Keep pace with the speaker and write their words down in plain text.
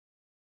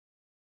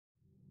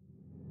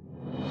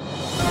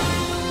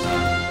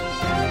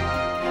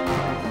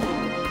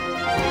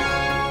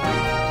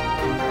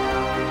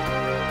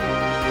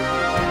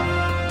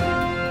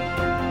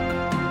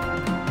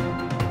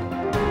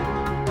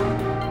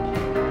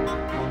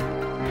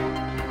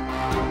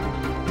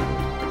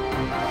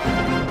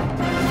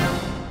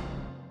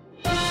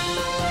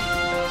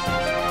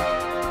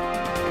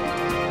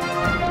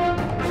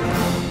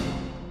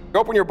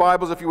Open your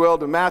Bibles, if you will,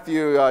 to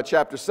Matthew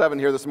chapter 7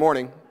 here this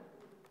morning.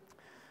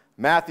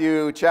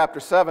 Matthew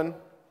chapter 7.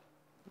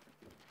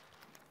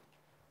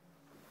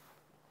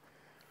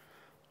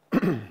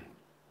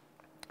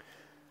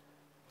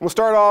 We'll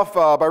start off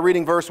by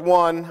reading verse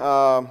 1,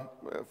 a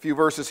few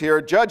verses here.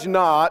 Judge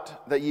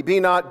not, that ye be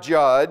not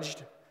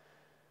judged.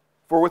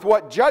 For with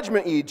what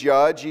judgment ye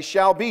judge, ye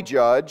shall be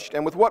judged.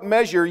 And with what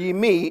measure ye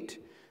mete,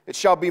 it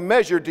shall be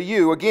measured to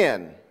you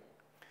again.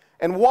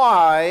 And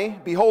why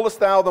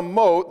beholdest thou the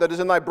mote that is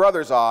in thy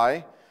brother's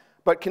eye,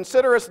 but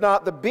considerest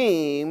not the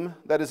beam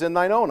that is in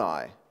thine own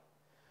eye?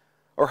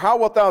 Or how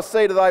wilt thou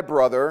say to thy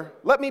brother,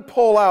 let me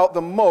pull out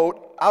the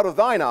mote out of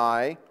thine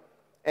eye,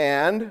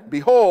 and,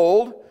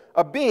 behold,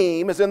 a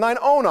beam is in thine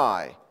own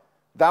eye?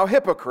 Thou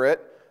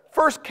hypocrite,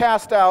 first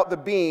cast out the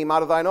beam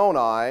out of thine own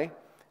eye,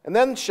 and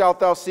then shalt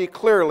thou see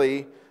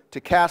clearly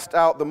to cast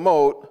out the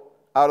mote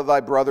out of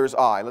thy brother's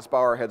eye. Let's bow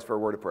our heads for a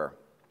word of prayer.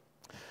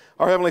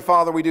 Our Heavenly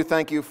Father, we do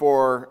thank you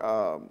for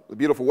the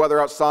beautiful weather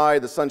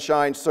outside. The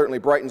sunshine certainly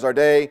brightens our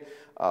day,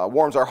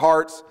 warms our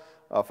hearts.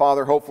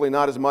 Father, hopefully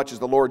not as much as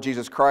the Lord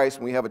Jesus Christ,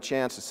 when we have a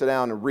chance to sit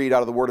down and read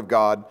out of the Word of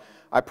God.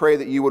 I pray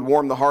that you would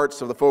warm the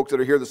hearts of the folks that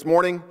are here this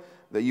morning,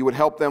 that you would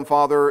help them,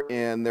 Father,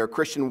 in their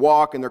Christian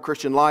walk, in their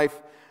Christian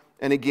life.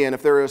 And again,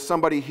 if there is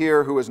somebody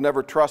here who has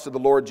never trusted the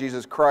Lord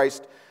Jesus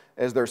Christ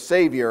as their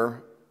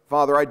Savior,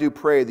 Father, I do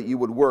pray that you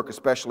would work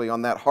especially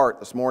on that heart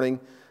this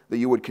morning, that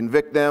you would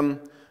convict them,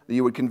 that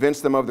you would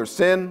convince them of their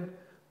sin,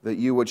 that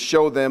you would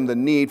show them the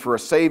need for a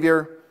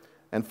Savior,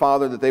 and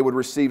Father, that they would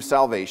receive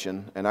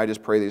salvation. And I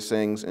just pray these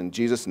things in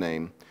Jesus'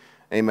 name.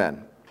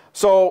 Amen.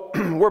 So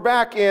we're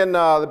back in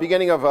the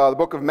beginning of the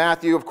book of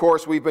Matthew. Of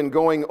course, we've been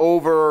going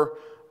over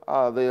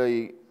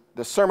the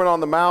Sermon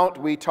on the Mount.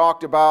 We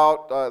talked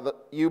about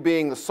you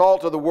being the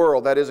salt of the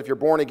world. That is, if you're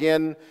born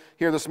again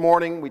here this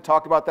morning. We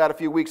talked about that a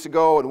few weeks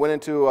ago and went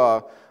into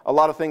a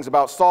lot of things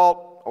about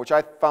salt, which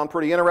I found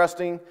pretty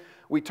interesting.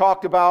 We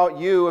talked about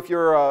you, if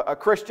you're a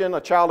Christian,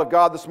 a child of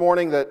God this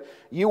morning, that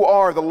you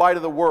are the light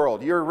of the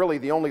world. You're really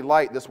the only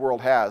light this world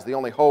has, the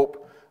only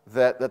hope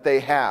that they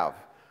have.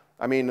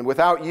 I mean,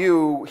 without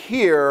you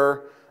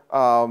here,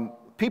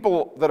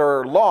 people that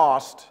are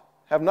lost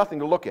have nothing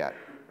to look at,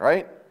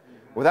 right?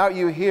 Without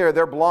you here,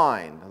 they're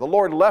blind. The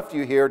Lord left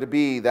you here to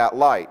be that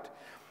light.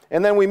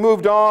 And then we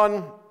moved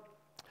on.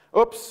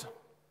 Oops,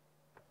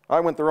 I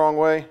went the wrong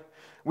way.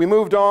 We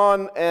moved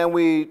on and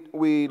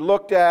we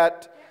looked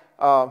at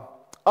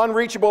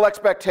unreachable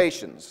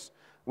expectations.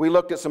 We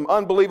looked at some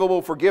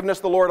unbelievable forgiveness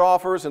the Lord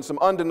offers and some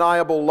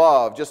undeniable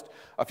love. Just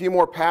a few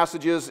more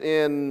passages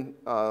in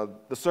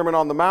the Sermon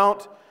on the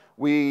Mount.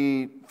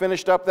 We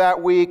finished up that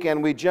week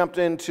and we jumped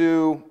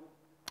into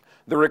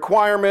the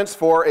requirements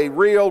for a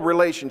real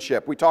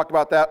relationship. We talked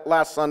about that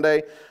last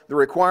Sunday, the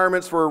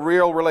requirements for a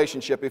real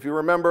relationship. If you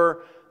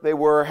remember, they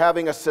were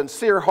having a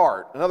sincere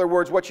heart. In other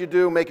words, what you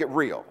do, make it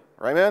real.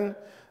 Amen?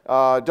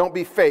 Don't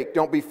be fake,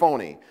 don't be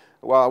phony.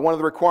 Well, one of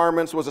the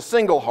requirements was a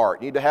single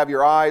heart. You need to have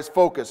your eyes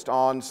focused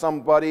on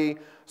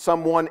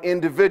someone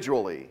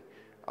individually.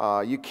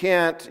 You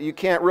can't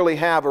really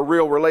have a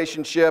real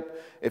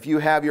relationship if you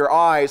have your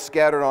eyes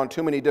scattered on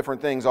too many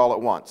different things all at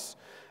once.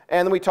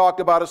 And then we talked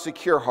about a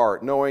secure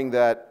heart, knowing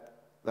that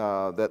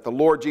the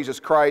Lord Jesus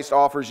Christ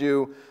offers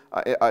you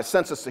a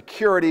sense of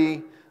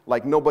security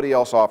like nobody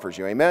else offers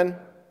you. Amen?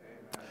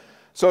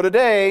 So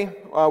today,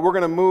 we're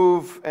going to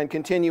move and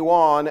continue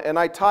on, and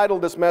I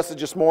titled this message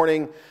this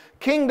morning,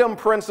 Kingdom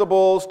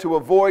Principles to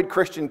Avoid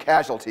Christian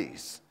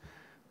Casualties.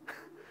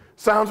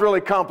 Sounds really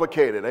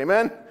complicated,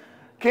 amen?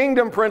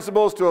 Kingdom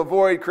Principles to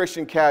Avoid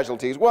Christian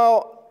Casualties.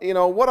 Well, you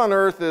know, what on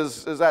earth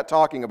is that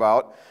talking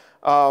about?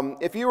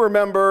 If you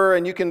remember,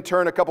 and you can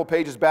turn a couple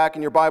pages back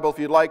in your Bible if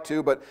you'd like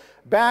to, but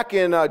back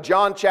in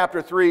John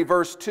chapter 3,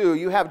 verse 2,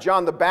 you have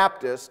John the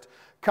Baptist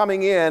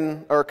coming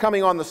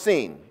on the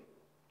scene.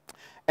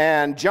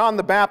 And John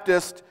the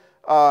Baptist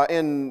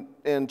in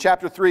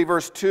chapter 3,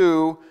 verse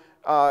 2,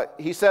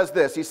 he says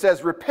this. He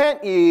says,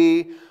 repent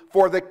ye,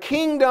 for the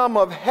kingdom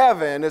of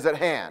heaven is at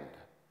hand.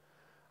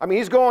 I mean,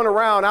 he's going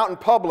around out in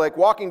public,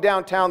 walking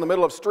downtown the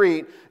middle of the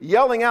street,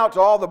 yelling out to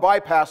all the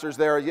bypassers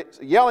there,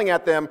 yelling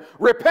at them,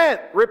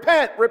 repent,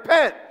 repent,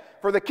 repent,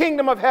 for the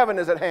kingdom of heaven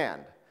is at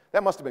hand.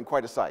 That must have been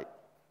quite a sight,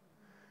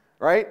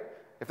 right?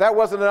 If that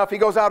wasn't enough, he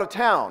goes out of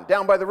town,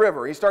 down by the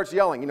river. He starts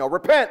yelling,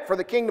 repent, for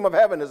the kingdom of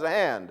heaven is at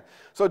hand.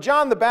 So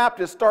John the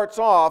Baptist starts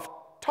off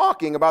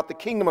talking about the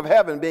kingdom of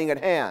heaven being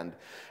at hand.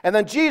 And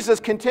then Jesus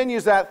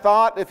continues that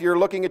thought, if you're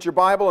looking at your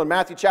Bible, in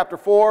Matthew chapter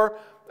 4,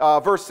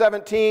 verse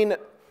 17,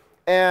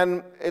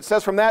 and it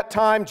says, from that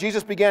time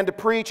Jesus began to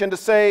preach and to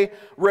say,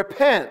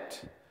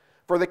 repent,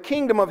 for the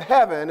kingdom of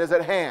heaven is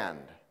at hand.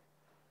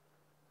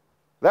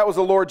 That was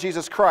the Lord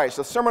Jesus Christ.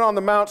 The Sermon on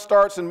the Mount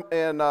starts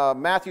in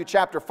Matthew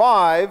chapter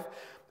 5,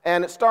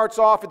 and it starts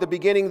off at the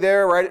beginning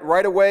there,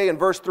 right away in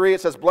verse 3.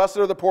 It says, blessed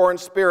are the poor in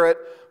spirit,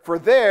 for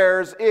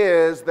theirs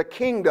is the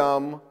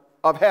kingdom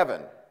of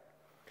heaven.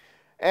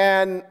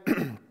 And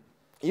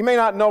you may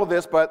not know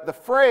this, but the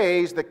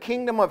phrase, the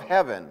kingdom of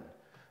heaven,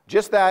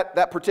 just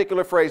that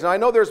particular phrase. And I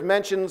know there's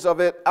mentions of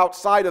it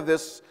outside of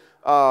this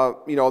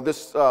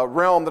this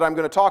realm that I'm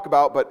going to talk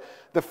about, but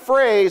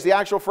the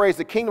actual phrase,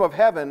 the kingdom of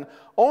heaven,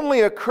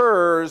 only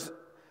occurs,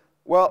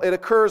 well, it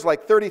occurs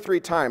like 33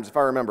 times, if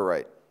I remember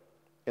right,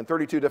 in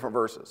 32 different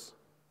verses.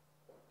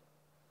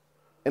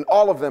 And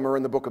all of them are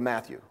in the book of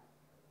Matthew.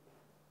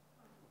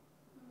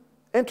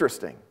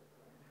 Interesting.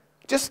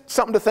 Just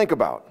something to think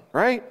about,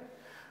 right?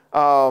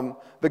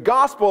 The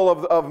Gospel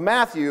of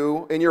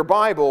Matthew in your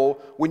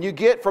Bible, when you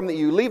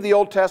leave the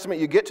Old Testament,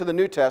 you get to the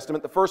New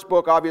Testament. The first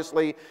book,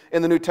 obviously,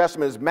 in the New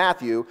Testament is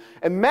Matthew.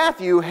 And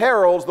Matthew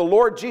heralds the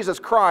Lord Jesus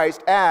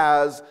Christ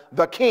as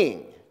the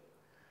King,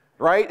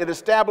 right? It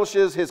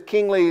establishes his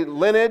kingly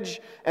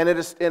lineage, and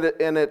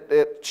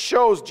it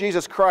shows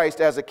Jesus Christ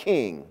as a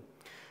king.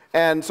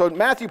 And so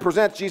Matthew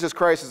presents Jesus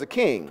Christ as a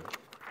king.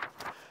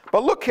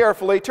 But look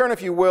carefully, turn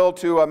if you will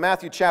to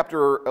Matthew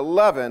chapter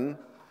 11.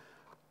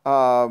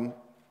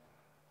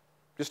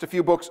 Just a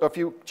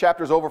few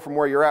chapters over from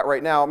where you're at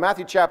right now.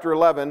 Matthew chapter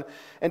 11,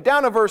 and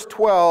down to verse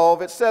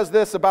 12, it says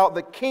this about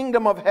the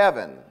kingdom of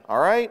heaven, all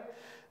right?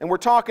 And we're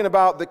talking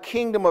about the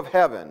kingdom of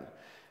heaven.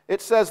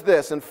 It says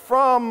this,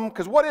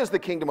 because what is the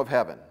kingdom of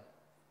heaven?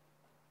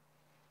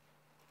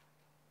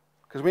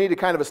 Because we need to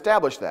kind of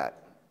establish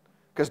that.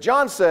 Because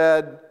John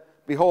said,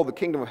 behold, the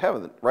kingdom of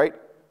heaven, right?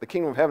 The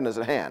kingdom of heaven is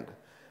at hand.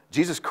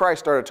 Jesus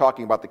Christ started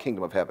talking about the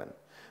kingdom of heaven.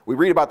 We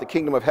read about the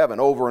kingdom of heaven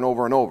over and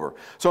over and over.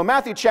 So in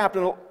Matthew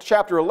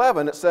chapter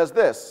 11, it says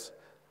this.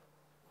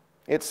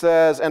 It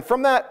says, and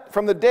from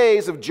the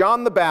days of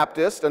John the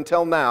Baptist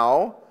until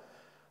now,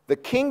 the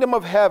kingdom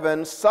of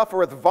heaven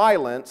suffereth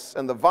violence,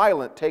 and the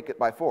violent take it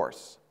by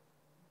force.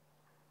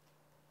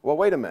 Well,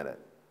 wait a minute.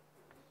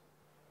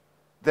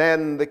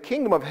 Then the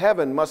kingdom of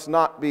heaven must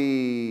not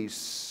be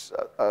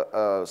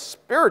a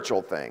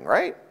spiritual thing,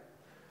 right?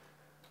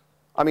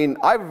 I mean,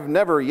 I've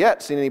never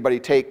yet seen anybody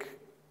take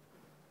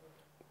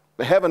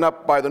the heaven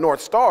up by the North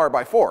Star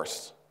by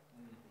force,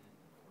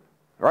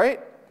 right?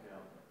 Yeah.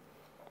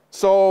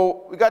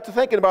 So we got to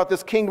thinking about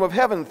this kingdom of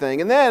heaven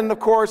thing. And then, of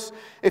course,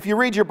 if you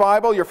read your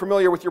Bible, you're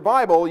familiar with your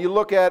Bible, you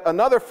look at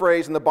another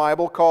phrase in the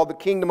Bible called the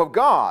kingdom of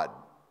God.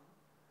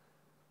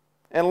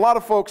 And a lot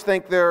of folks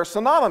think they're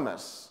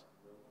synonymous,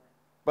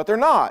 but they're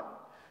not.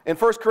 In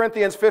 1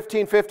 Corinthians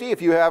 15:50,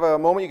 if you have a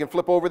moment, you can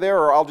flip over there,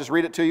 or I'll just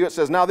read it to you. It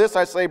says, now this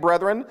I say,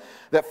 brethren,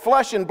 that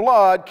flesh and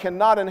blood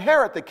cannot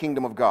inherit the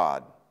kingdom of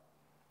God.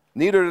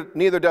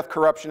 Neither doth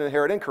corruption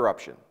inherit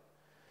incorruption.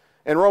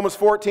 In Romans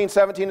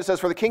 14:17, it says,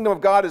 for the kingdom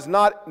of God is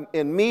not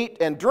in meat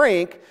and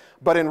drink,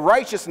 but in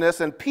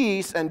righteousness and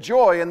peace and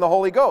joy in the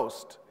Holy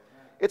Ghost.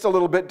 It's a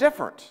little bit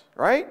different,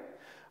 right?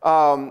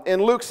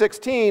 In Luke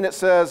 16, it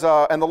says,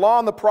 and the law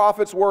and the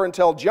prophets were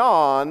until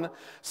John.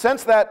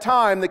 Since that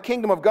time, the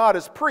kingdom of God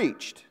is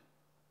preached,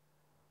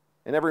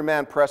 and every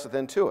man presseth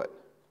into it.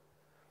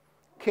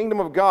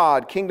 Kingdom of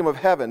God, kingdom of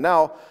heaven.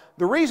 Now,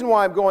 the reason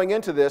why I'm going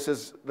into this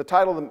is the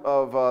title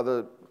of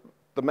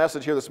the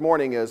message here this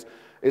morning is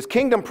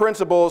Kingdom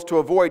Principles to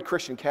Avoid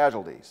Christian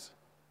Casualties.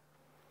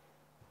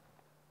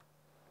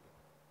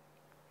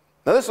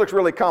 Now, this looks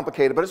really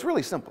complicated, but it's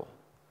really simple.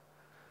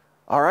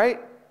 All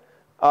right?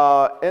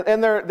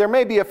 And there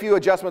may be a few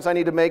adjustments I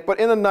need to make, but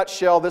in a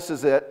nutshell, this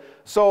is it.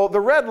 So the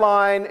red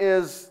line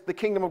is the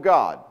kingdom of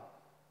God.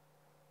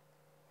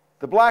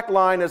 The black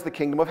line is the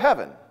kingdom of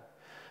heaven.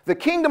 The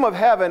kingdom of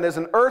heaven is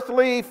an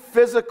earthly,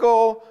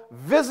 physical,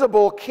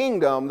 visible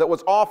kingdom that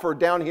was offered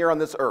down here on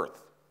this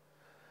earth.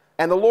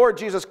 And the Lord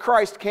Jesus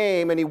Christ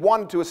came and he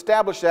wanted to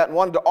establish that and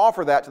wanted to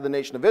offer that to the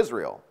nation of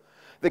Israel.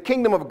 The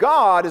kingdom of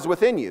God is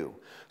within you.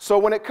 So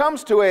when it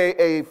comes to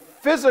a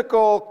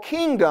physical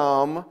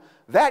kingdom,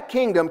 that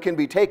kingdom can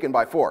be taken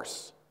by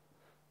force.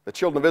 The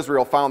children of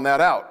Israel found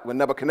that out when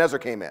Nebuchadnezzar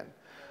came in.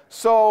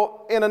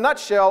 So in a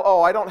nutshell,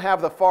 I don't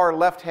have the far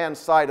left-hand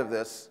side of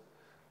this.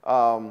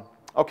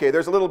 Okay,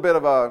 there's a little bit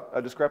of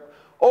a discrepancy.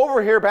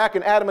 Over here, back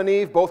in Adam and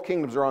Eve, both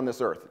kingdoms are on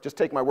this earth. Just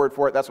take my word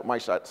for it. That's what my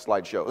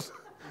slide shows.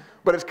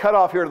 But it's cut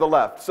off here to the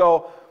left.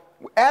 So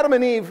Adam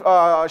and Eve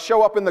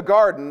show up in the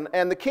garden,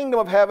 and the kingdom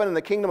of heaven and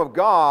the kingdom of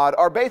God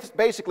are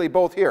basically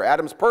both here.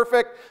 Adam's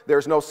perfect.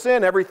 There's no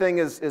sin. Everything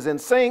is in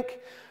sync.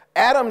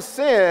 Adam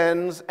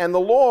sins, and the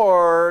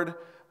Lord,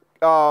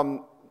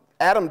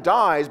 Adam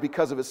dies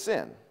because of his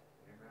sin.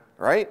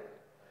 Right?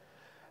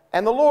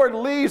 And the Lord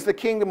leaves the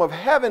kingdom of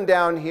heaven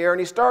down here, and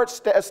he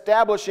starts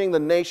establishing the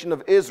nation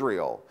of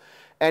Israel.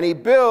 And he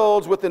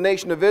builds with the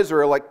nation of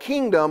Israel a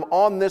kingdom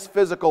on this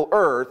physical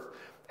earth,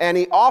 and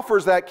he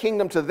offers that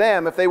kingdom to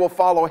them if they will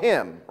follow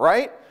him,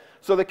 right?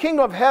 So the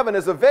kingdom of heaven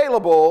is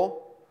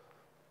available.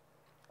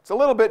 It's a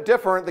little bit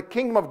different. The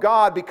kingdom of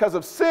God, because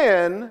of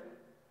sin,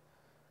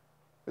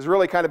 has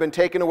really kind of been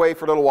taken away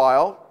for a little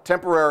while,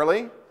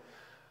 temporarily.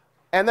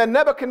 And then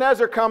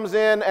Nebuchadnezzar comes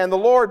in, and the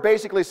Lord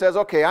basically says,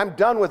 okay, I'm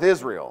done with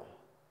Israel.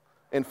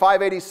 In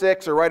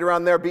 586, or right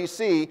around there,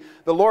 BC,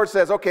 the Lord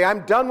says, okay,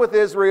 I'm done with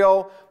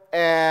Israel,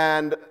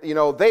 and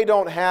they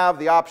don't have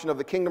the option of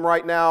the kingdom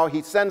right now.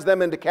 He sends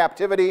them into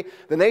captivity.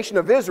 The nation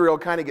of Israel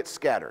kind of gets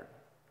scattered.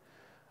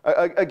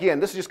 Again,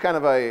 this is just kind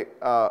of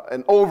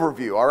an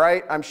overview, all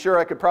right? I'm sure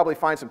I could probably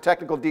find some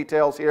technical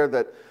details here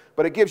that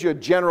but it gives you a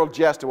general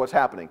gist of what's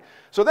happening.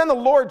 So then the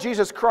Lord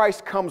Jesus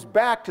Christ comes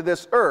back to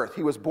this earth.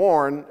 He was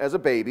born as a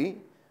baby,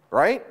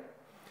 right?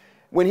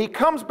 When he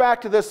comes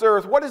back to this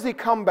earth, what does he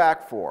come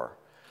back for?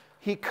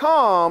 He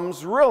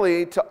comes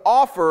really to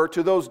offer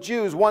to those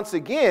Jews once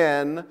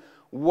again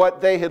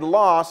what they had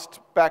lost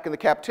back in the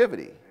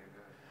captivity.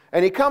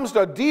 And he comes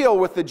to deal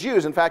with the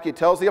Jews. In fact, he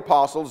tells the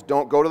apostles,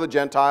 don't go to the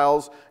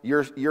Gentiles,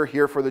 you're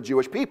here for the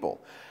Jewish people.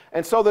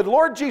 And so the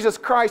Lord Jesus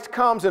Christ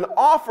comes and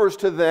offers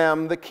to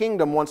them the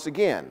kingdom once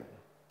again.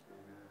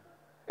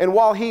 And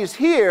while he's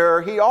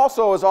here, he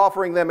also is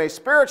offering them a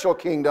spiritual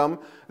kingdom,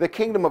 the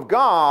kingdom of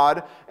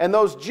God. And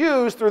those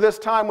Jews, through this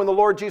time when the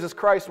Lord Jesus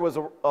Christ was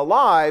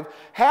alive,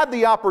 had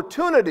the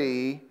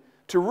opportunity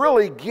to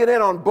really get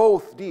in on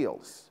both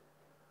deals.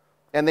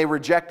 And they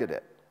rejected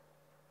it.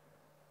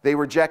 They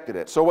rejected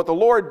it. So what the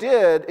Lord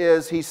did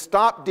is he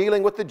stopped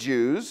dealing with the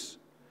Jews.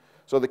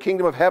 So the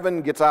kingdom of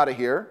heaven gets out of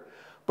here.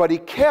 But he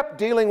kept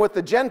dealing with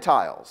the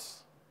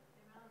Gentiles.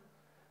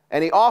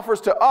 And he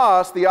offers to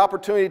us the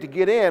opportunity to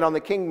get in on the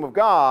kingdom of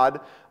God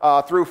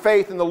through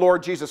faith in the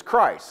Lord Jesus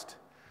Christ.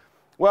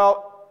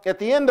 Well, at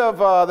the end of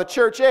the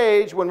church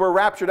age, when we're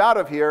raptured out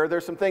of here,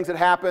 there's some things that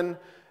happen.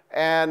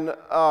 And,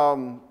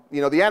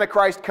 the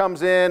Antichrist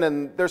comes in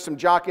and there's some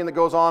jockeying that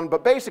goes on.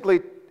 But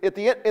basically,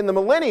 in the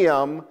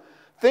millennium,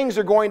 things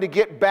are going to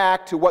get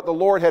back to what the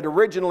Lord had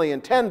originally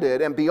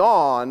intended and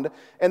beyond,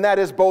 and that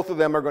is both of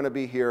them are going to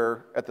be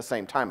here at the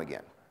same time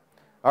again.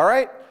 All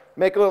right?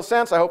 Make a little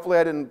sense? Hopefully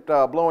I didn't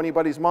blow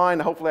anybody's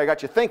mind. Hopefully I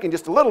got you thinking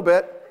just a little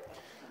bit.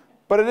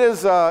 But it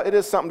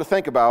is something to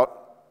think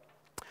about.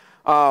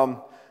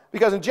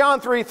 Because in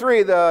John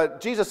 3:3,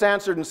 Jesus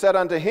answered and said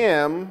unto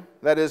him,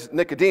 that is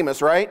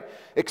Nicodemus, right?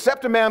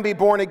 Except a man be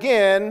born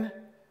again,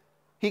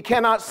 he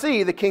cannot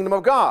see the kingdom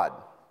of God.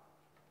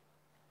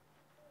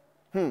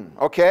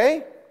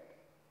 Okay.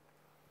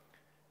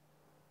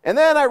 And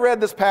then I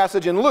read this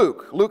passage in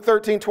Luke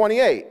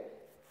 13:28.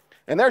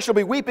 And there shall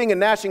be weeping and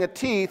gnashing of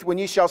teeth when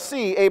ye shall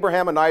see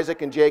Abraham and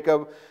Isaac and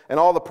Jacob and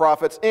all the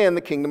prophets in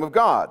the kingdom of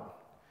God,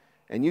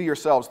 and you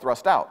yourselves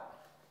thrust out.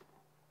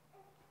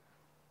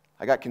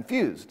 I got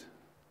confused.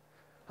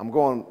 I'm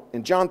going,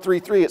 in John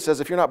 3:3 it says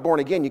if you're not born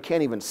again, you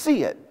can't even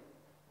see it.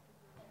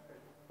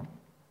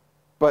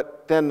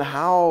 But then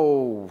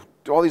how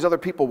do all these other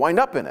people wind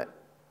up in it?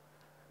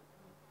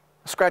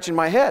 Scratching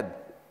my head,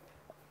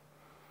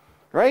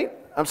 right?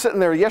 I'm sitting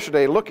there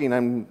yesterday looking,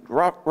 I'm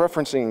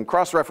referencing,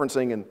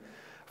 cross-referencing, and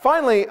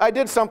finally I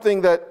did something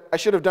that I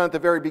should have done at the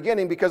very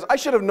beginning because I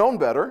should have known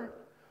better.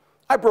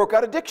 I broke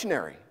out a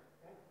dictionary.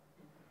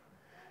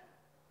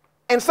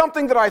 And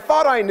something that I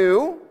thought I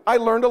knew, I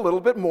learned a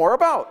little bit more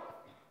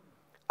about.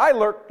 I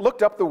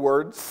looked up the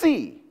word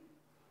see,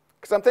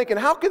 because I'm thinking,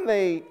 how can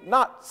they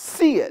not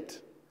see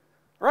it,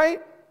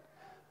 right?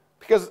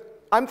 Because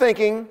I'm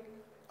thinking,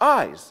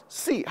 eyes,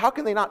 see. How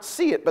can they not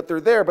see it, but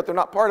they're there, but they're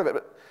not part of it?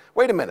 But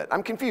wait a minute,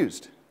 I'm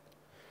confused.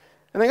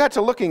 And I got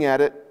to looking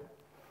at it,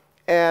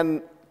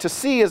 and to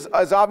see is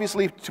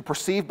obviously to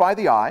perceive by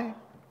the eye,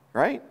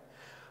 right?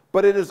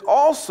 But it is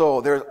also,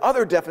 there's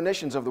other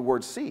definitions of the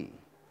word see.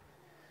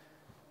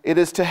 It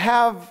is to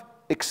have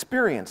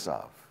experience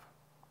of.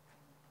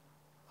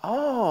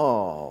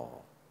 Oh.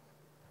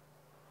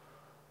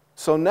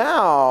 So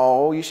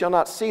now, you shall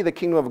not see the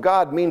kingdom of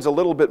God means a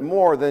little bit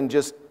more than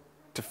just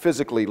to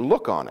physically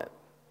look on it.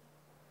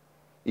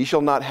 You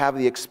shall not have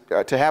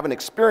to have an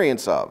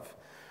experience of.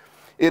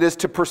 It is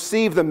to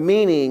perceive the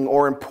meaning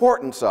or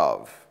importance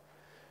of.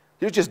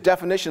 These are just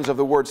definitions of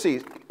the word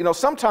see.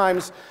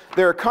 Sometimes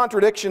there are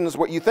contradictions,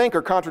 what you think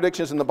are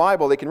contradictions in the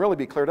Bible, they can really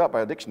be cleared up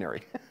by a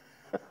dictionary.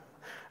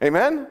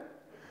 Amen?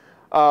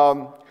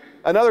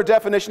 Another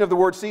definition of the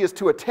word see is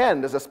to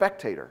attend as a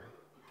spectator,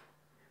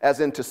 as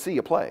in to see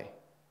a play.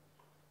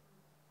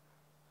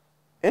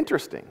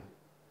 Interesting.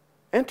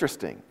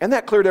 Interesting. And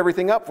that cleared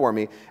everything up for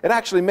me. It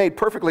actually made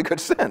perfectly good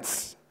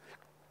sense.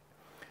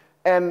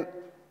 And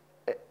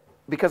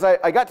because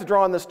I got to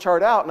draw on this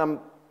chart out, and I'm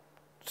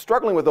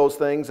struggling with those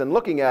things and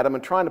looking at them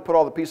and trying to put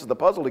all the pieces of the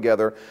puzzle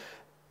together,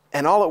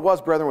 and all it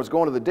was, brethren, was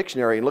going to the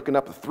dictionary and looking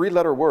up the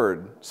three-letter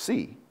word,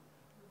 see,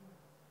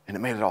 and it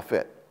made it all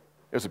fit.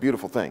 It was a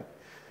beautiful thing.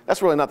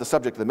 That's really not the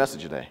subject of the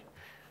message today.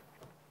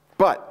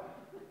 But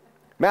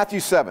Matthew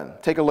 7,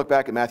 take a look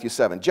back at Matthew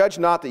 7. Judge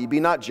not that ye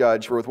be not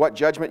judged, for with what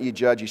judgment ye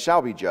judge, ye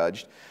shall be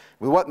judged.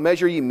 With what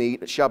measure ye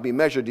mete, it shall be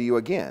measured to you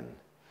again.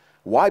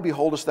 Why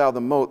beholdest thou the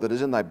mote that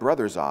is in thy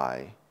brother's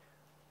eye,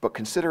 but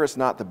considerest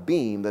not the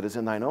beam that is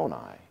in thine own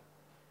eye?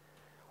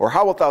 Or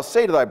how wilt thou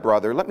say to thy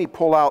brother, let me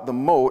pull out the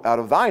mote out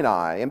of thine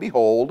eye, and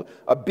behold,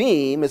 a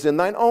beam is in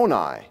thine own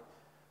eye?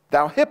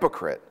 Thou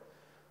hypocrite,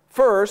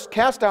 first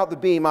cast out the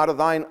beam out of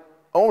thine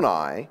own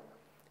eye,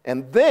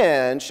 and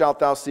then shalt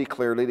thou see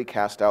clearly to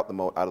cast out the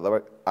mote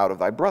out of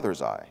thy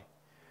brother's eye.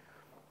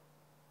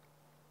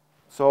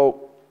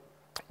 So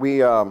we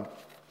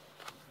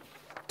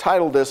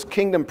titled this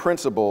Kingdom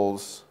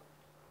Principles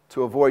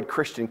to Avoid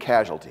Christian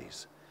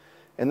Casualties.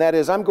 And that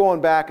is, I'm going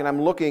back and I'm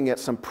looking at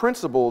some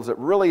principles that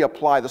really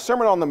apply. The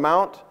Sermon on the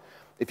Mount,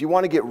 if you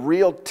want to get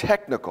real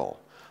technical,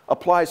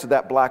 applies to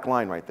that black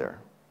line right there,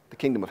 the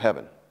kingdom of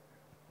heaven.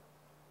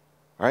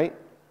 Right?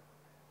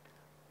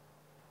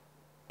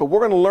 But we're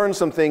going to learn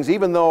some things,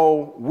 even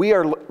though we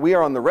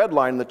are on the red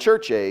line in the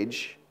church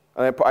age.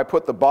 And I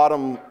put the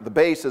bottom, the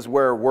base is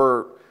where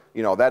we're,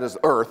 that is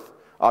earth.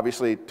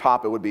 Obviously,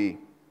 top it would be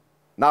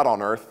not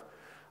on earth.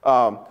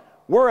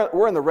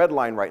 We're in the red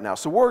line right now.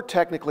 So we're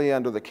technically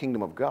under the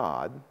kingdom of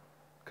God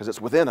because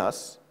it's within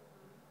us.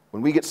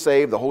 When we get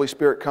saved, the Holy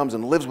Spirit comes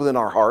and lives within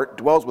our heart,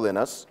 dwells within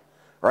us,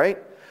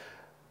 right?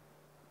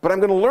 But I'm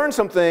going to learn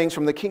some things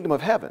from the kingdom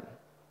of heaven.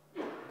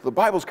 The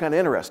Bible's kind of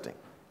interesting,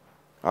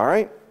 all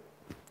right?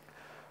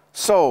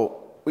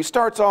 So you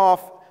start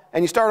off,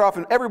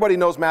 and everybody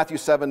knows Matthew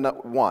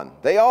 7:1.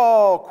 They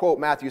all quote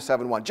Matthew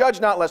 7:1. Judge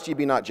not, lest ye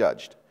be not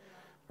judged,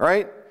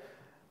 right?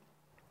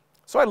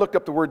 So I looked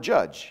up the word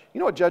judge. You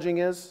know what judging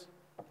is?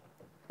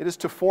 It is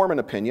to form an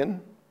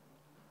opinion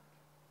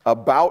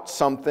about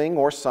something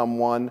or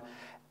someone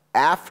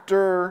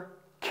after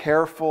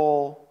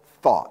careful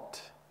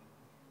thought.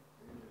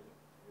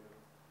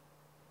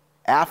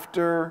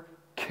 After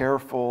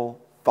careful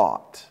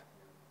thought.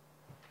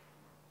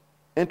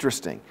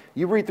 Interesting.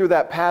 You read through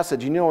that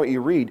passage, you know what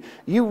you read.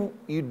 You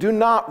do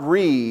not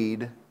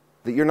read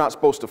that you're not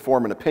supposed to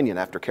form an opinion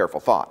after careful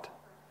thought,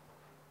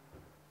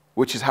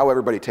 which is how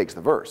everybody takes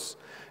the verse.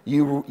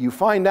 You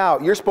find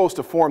out you're supposed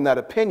to form that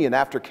opinion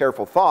after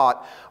careful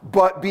thought,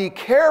 but be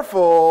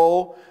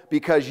careful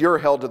because you're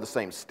held to the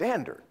same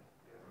standard,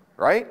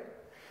 right?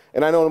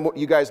 And I know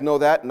you guys know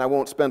that, and I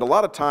won't spend a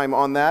lot of time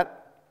on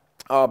that,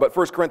 but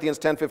 1 Corinthians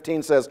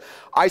 10:15 says,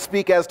 I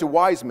speak as to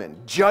wise men,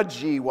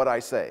 judge ye what I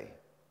say.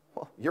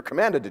 Well, you're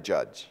commanded to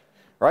judge,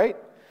 right?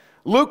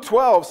 Luke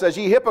 12 says,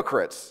 ye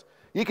hypocrites,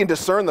 ye can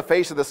discern the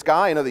face of the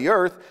sky and of the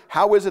earth.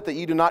 How is it that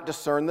ye do not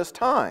discern this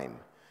time?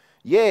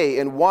 Yea,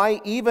 and why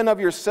even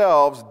of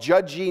yourselves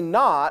judge ye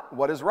not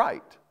what is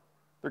right?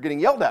 They're getting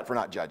yelled at for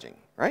not judging,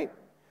 right?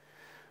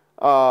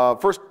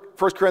 1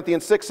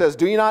 Corinthians 6 says,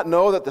 do you not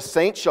know that the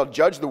saints shall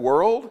judge the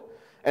world?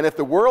 And if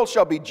the world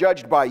shall be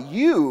judged by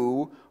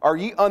you, are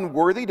ye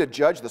unworthy to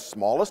judge the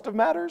smallest of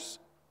matters?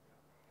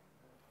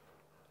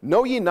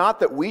 Know ye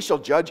not that we shall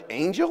judge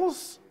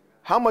angels?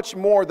 How much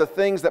more the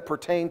things that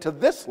pertain to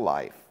this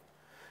life?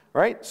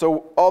 Right?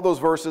 So all those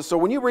verses. So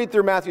when you read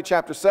through Matthew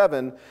chapter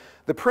 7,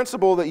 the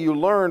principle that you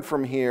learn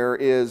from here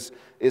is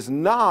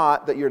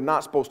not that you're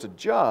not supposed to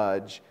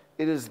judge.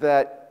 It is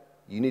that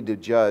you need to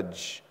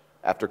judge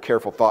after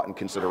careful thought and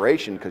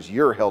consideration because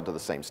you're held to the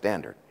same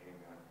standard.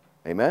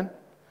 Amen?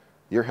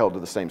 You're held to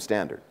the same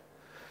standard.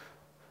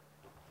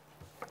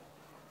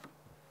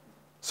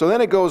 So then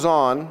it goes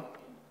on,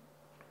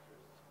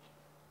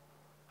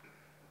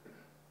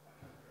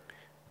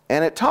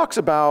 and it talks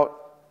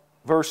about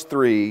verse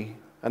 3,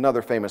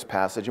 another famous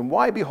passage, and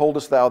why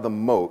beholdest thou the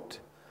mote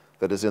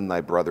that is in thy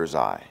brother's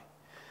eye?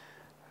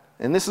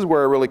 And this is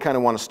where I really kind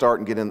of want to start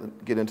and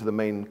get into the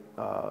main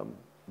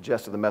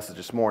gist of the message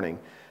this morning,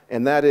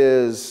 and that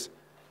is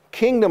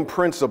kingdom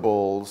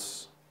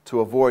principles to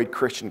avoid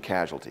Christian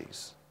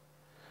casualties.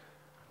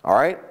 All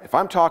right? If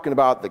I'm talking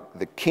about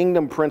the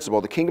kingdom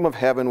principle, the kingdom of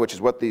heaven, which is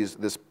what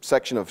this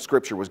section of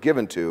Scripture was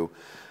given to,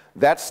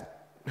 that's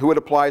who it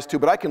applies to,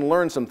 but I can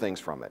learn some things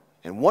from it.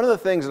 And one of the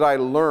things that I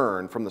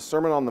learned from the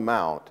Sermon on the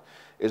Mount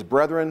is,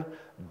 brethren,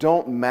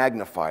 don't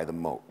magnify the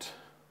mote.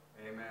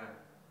 Amen.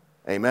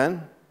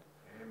 Amen?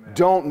 Amen.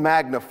 Don't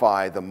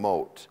magnify the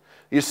mote.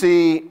 You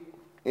see,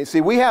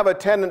 we have a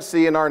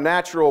tendency in our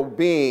natural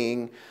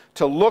being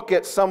to look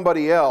at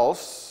somebody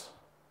else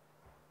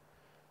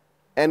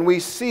and we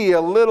see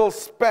a little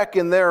speck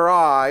in their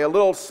eye, a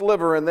little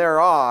sliver in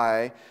their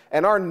eye,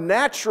 and our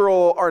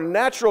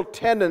natural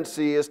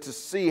tendency is to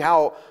see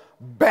how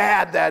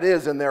bad that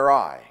is in their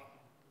eye.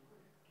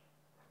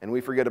 And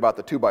we forget about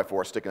the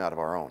 2x4 sticking out of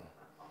our own.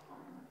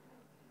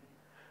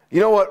 You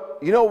know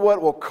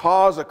what will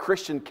cause a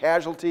Christian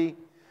casualty?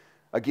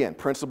 Again,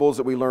 principles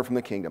that we learn from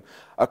the kingdom.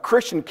 A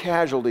Christian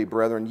casualty,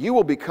 brethren, you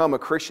will become a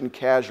Christian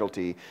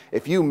casualty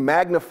if you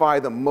magnify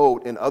the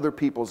mote in other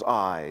people's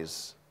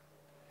eyes.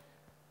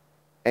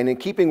 And in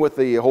keeping with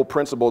the whole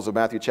principles of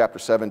Matthew chapter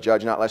 7,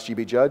 judge not lest ye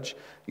be judged,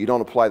 you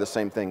don't apply the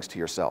same things to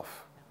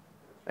yourself.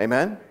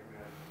 Amen? Amen.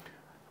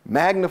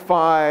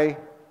 Magnify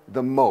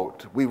the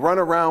mote. We run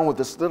around with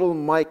this little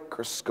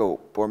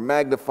microscope or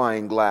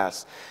magnifying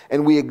glass,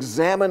 and we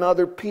examine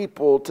other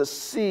people to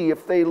see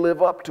if they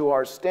live up to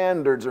our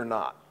standards or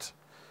not.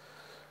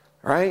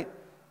 Right?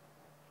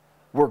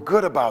 We're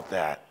good about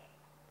that.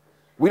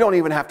 We don't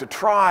even have to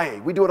try.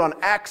 We do it on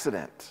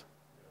accident.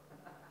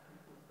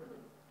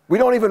 We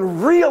don't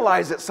even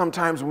realize it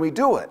sometimes when we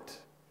do it.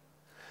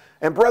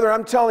 And brethren,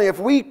 I'm telling you, if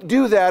we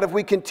do that, if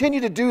we continue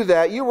to do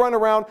that, you run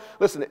around.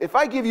 Listen, if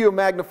I give you a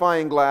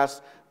magnifying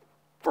glass,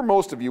 for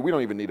most of you, we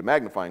don't even need a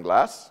magnifying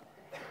glass.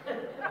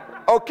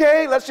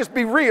 Okay, let's just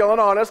be real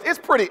and honest. It's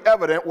pretty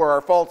evident where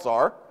our faults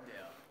are. Yeah.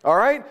 All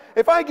right?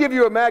 If I give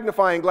you a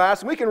magnifying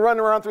glass and we can run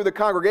around through the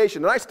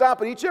congregation and I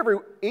stop at each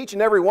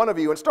and every one of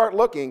you and start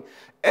looking,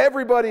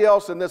 everybody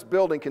else in this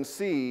building can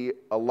see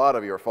a lot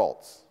of your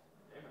faults.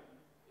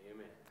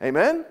 Amen?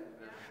 Amen?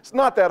 It's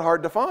not that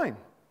hard to find.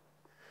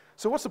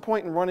 So what's the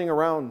point in running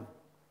around?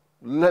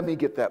 Let me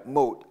get that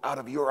mote out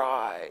of your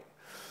eye,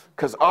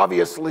 because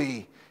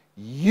obviously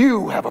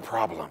you have a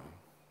problem.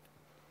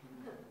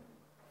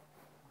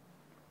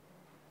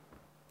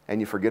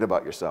 And you forget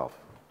about yourself.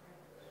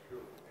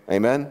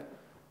 Amen?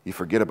 You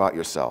forget about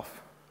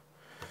yourself.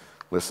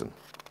 Listen,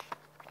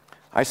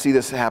 I see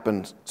this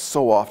happen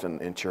so often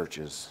in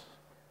churches.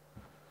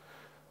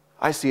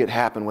 I see it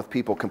happen with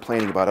people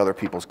complaining about other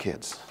people's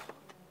kids.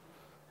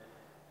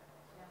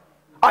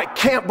 I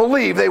can't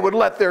believe they would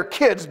let their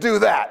kids do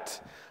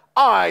that.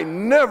 I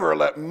never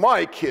let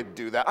my kid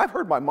do that. I've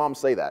heard my mom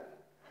say that.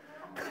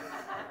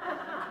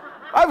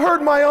 I've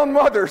heard my own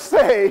mother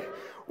say,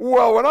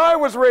 well, when I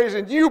was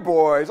raising you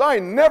boys, I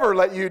never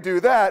let you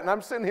do that. And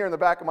I'm sitting here in the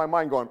back of my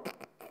mind going,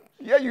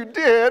 yeah, you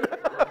did.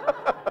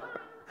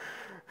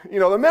 You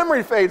know, the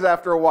memory fades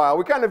after a while.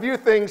 We kind of view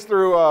things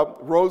through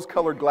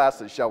rose-colored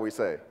glasses, shall we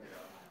say.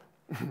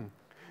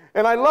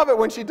 And I love it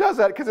when she does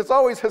that because it's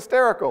always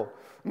hysterical.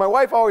 My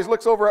wife always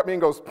looks over at me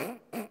and goes,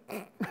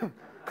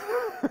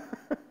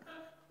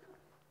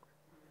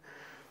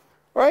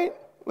 right?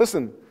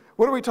 Listen,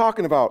 what are we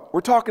talking about?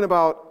 We're talking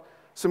about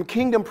some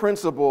kingdom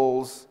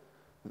principles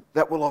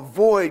that will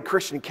avoid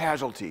Christian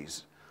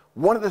casualties.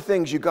 One of the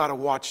things you got to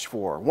watch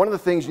for, one of the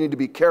things you need to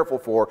be careful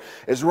for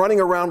is running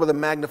around with a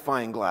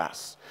magnifying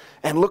glass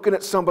and looking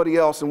at somebody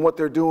else and what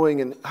they're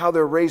doing and how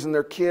they're raising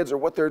their kids or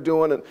what they're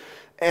doing,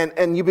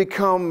 and you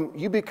become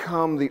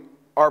the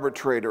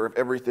arbitrator of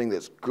everything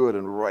that's good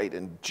and right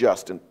and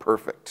just and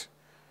perfect.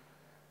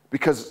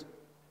 Because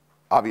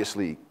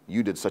obviously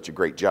you did such a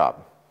great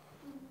job.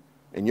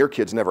 And your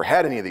kids never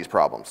had any of these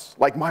problems.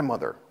 Like my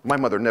mother. My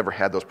mother never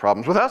had those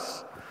problems with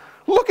us.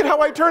 Look at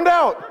how I turned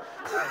out.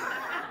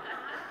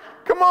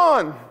 Come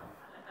on.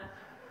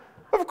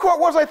 Of course,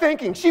 what was I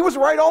thinking? She was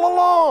right all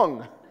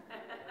along.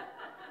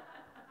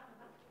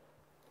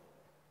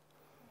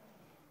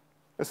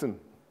 Listen.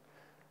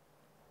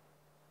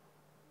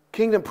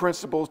 Kingdom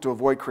principles to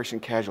avoid Christian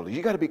casualties.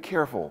 You got to be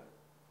careful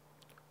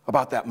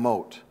about that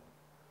moat,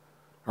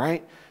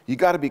 right? You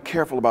got to be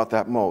careful about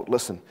that moat.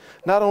 Listen,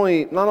 not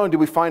only do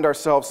we find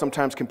ourselves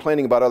sometimes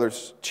complaining about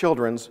others'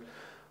 children's,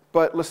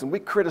 but listen, we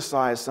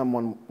criticize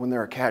someone when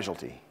they're a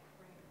casualty.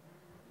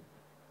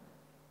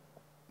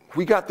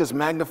 We got this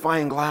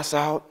magnifying glass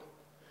out,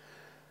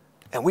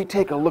 and we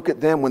take a look at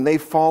them when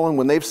they've fallen,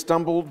 when they've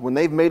stumbled, when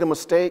they've made a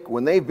mistake,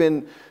 when they've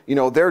been,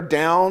 they're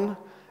down,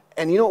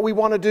 and you know what we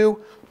want to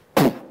do?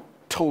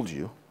 Told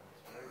you.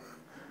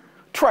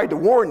 Tried to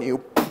warn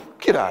you.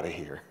 Get out of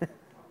here.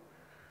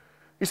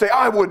 You say,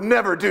 I would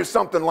never do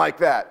something like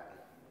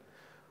that.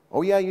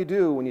 Oh, yeah, you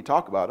do when you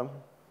talk about them.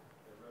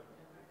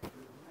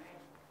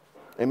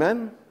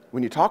 Amen?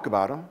 When you talk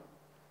about them.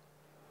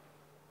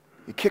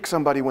 You kick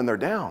somebody when they're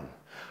down.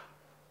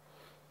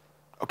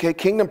 Okay,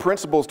 kingdom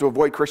principles to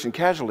avoid Christian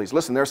casualties.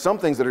 Listen, there are some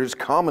things that are just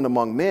common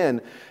among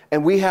men,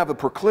 and we have a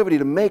proclivity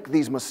to make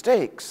these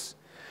mistakes.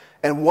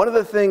 And one of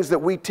the things that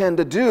we tend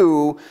to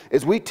do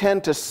is we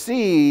tend to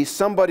see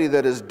somebody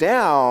that is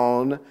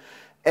down,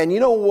 and you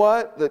know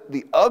what?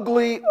 The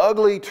ugly,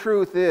 ugly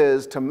truth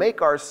is, to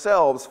make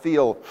ourselves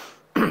feel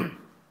a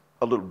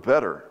little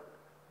better,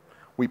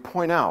 we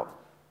point out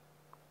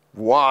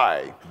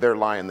why they're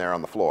lying there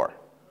on the floor.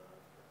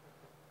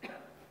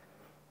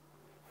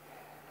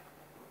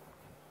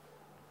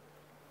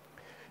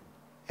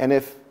 And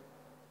if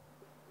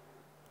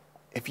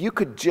you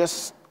could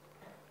just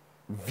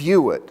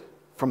view it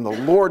from the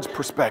Lord's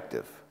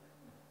perspective,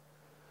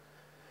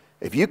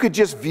 if you could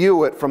just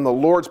view it from the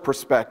Lord's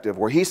perspective,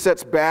 where he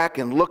sits back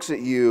and looks at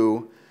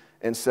you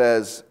and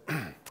says,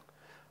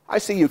 I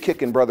see you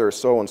kicking brother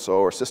so-and-so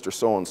or sister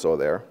so-and-so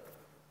there,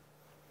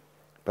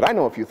 but I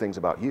know a few things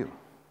about you.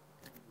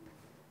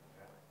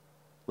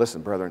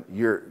 Listen, brethren,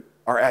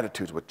 our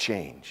attitudes would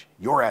change.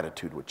 Your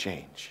attitude would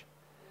change.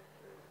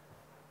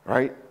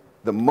 Right?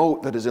 The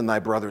mote that is in thy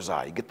brother's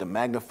eye. You get the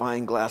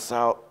magnifying glass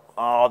out.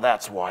 Oh,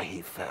 that's why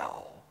he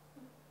fell.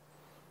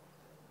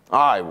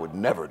 I would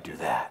never do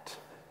that.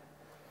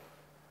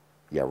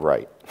 Yeah,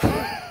 right.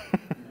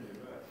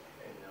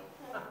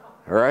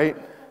 All right?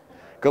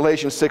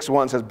 Galatians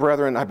 6:1 says,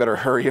 brethren, I better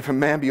hurry. If a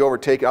man be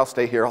overtaken, I'll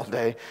stay here all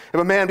day. If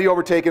a man be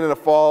overtaken in a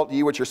fault,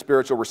 ye which are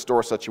spiritual,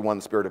 restore such a one in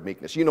the spirit of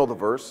meekness. You know the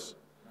verse,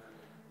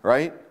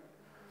 right?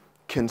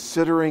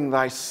 Considering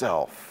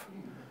thyself,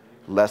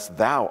 lest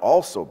thou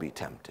also be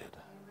tempted.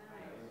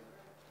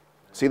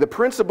 See, the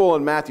principle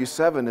in Matthew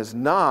 7 is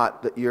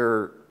not that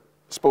you're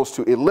supposed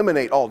to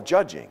eliminate all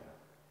judging.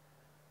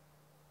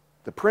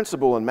 The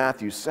principle in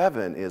Matthew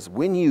 7 is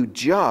when you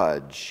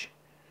judge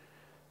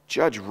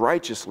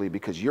righteously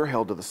because you're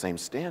held to the same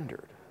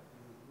standard.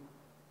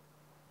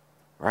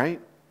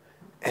 Right?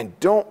 And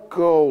don't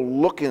go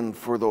looking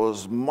for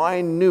those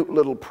minute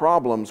little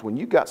problems when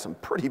you got some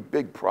pretty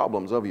big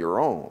problems of your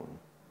own.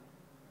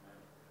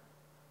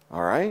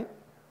 All right?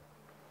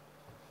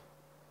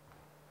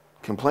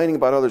 Complaining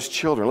about others'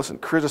 children. Listen,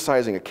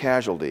 criticizing a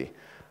casualty.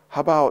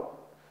 How about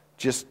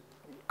just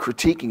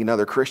critiquing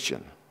another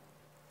Christian?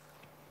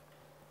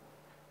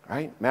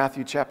 Right?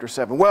 Matthew chapter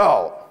 7.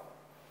 Well,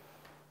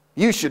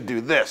 you should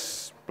do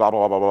this. blah,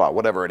 blah, blah, blah, blah,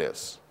 whatever it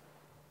is.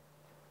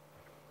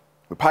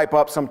 We pipe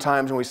up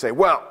sometimes and we say,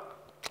 well,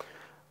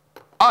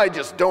 I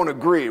just don't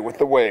agree with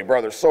the way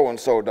brother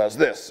so-and-so does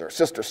this or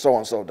sister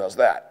so-and-so does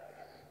that.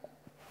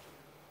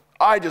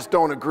 I just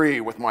don't agree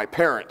with my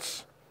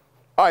parents.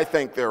 I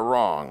think they're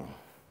wrong.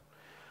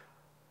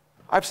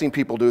 I've seen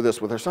people do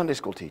this with their Sunday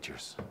school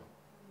teachers.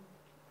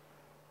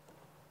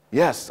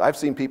 Yes, I've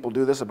seen people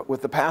do this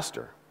with the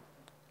pastor.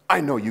 I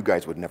know you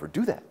guys would never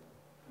do that.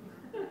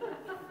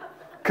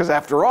 Because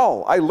after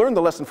all, I learned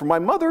the lesson from my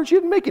mother and she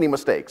didn't make any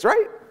mistakes,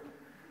 right?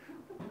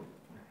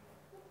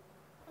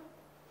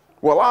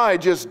 Well, I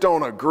just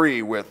don't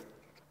agree with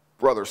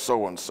brother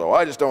so-and-so.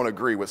 I just don't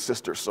agree with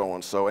sister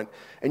so-and-so.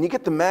 And you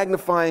get the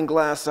magnifying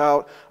glass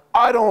out.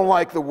 I don't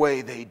like the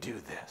way they do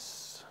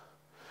this.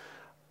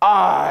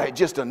 It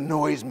just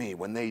annoys me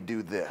when they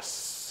do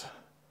this.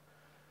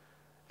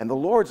 And the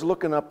Lord's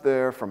looking up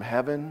there from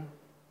heaven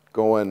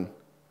going,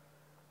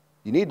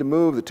 you need to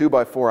move the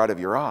 2x4 out of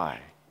your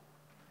eye.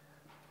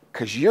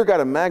 Because you've got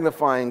a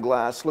magnifying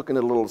glass looking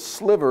at a little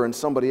sliver in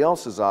somebody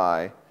else's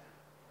eye.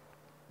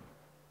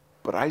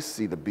 But I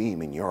see the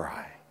beam in your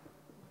eye.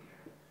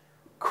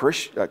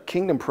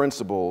 Kingdom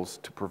principles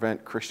to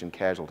prevent Christian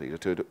casualties,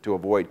 to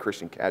avoid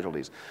Christian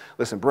casualties.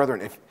 Listen,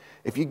 brethren,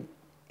 if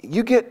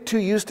you get too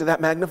used to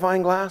that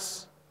magnifying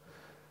glass,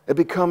 it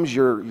becomes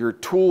your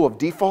tool of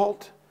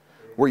default,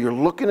 where you're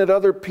looking at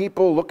other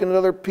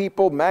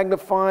people,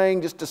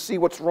 magnifying just to see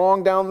what's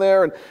wrong down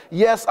there. And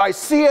yes, I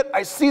see it.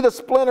 I see the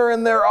splinter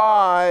in their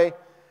eye.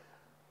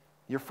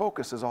 Your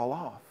focus is all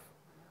off.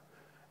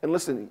 And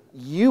listen,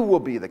 you will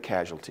be the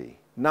casualty,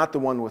 not the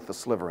one with the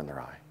sliver in their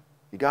eye.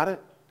 You got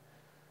it?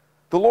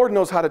 The Lord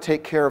knows how to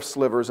take care of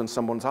slivers in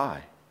someone's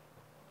eye.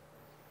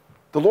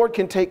 The Lord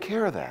can take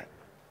care of that.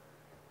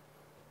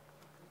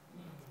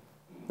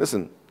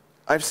 Listen,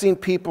 I've seen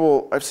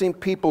people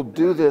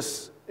do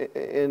this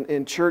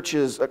in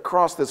churches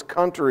across this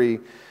country,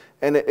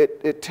 and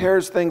it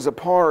tears things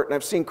apart. And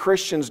I've seen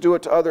Christians do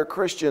it to other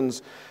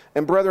Christians.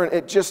 And brethren,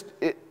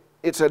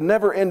 it's a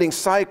never-ending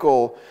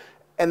cycle,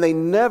 and they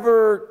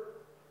never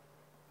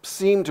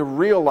seem to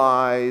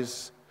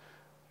realize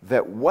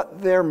that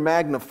what they're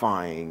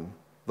magnifying,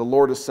 the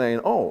Lord is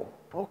saying, oh,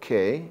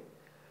 okay,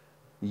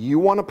 you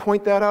want to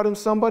point that out in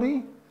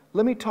somebody?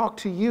 Let me talk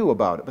to you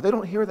about it. But they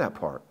don't hear that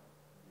part.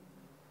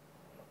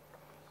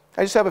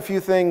 I just have a few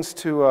things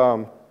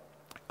to,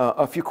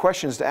 a few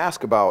questions to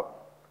ask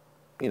about,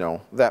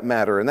 that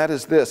matter. And that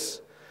is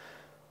this.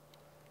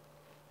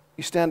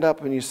 You stand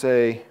up and you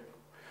say,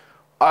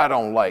 I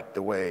don't like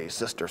the way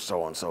sister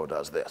so-and-so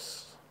does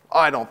this.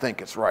 I don't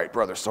think it's right,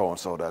 brother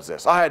so-and-so does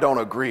this. I don't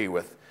agree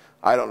with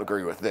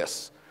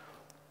this.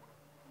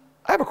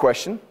 I have a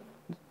question.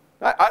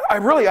 I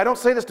don't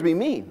say this to be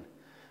mean.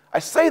 I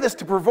say this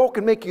to provoke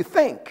and make you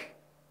think.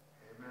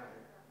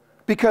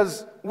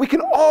 Because we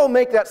can all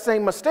make that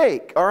same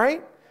mistake, all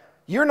right?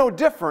 You're no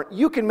different.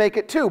 You can make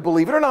it too,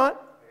 believe it or not.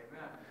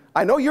 Amen.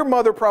 I know your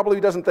mother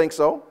probably doesn't think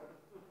so.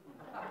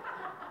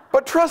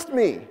 But trust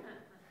me,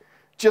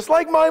 just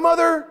like my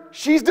mother,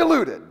 she's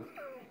deluded.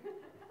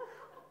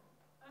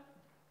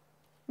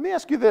 Let me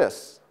ask you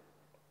this.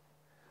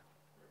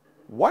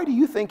 Why do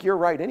you think you're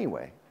right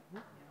anyway?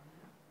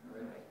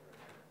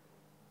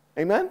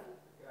 Amen?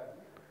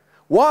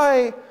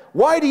 Why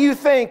do you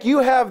think you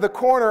have the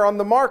corner on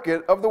the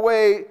market of the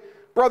way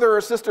brother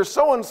or sister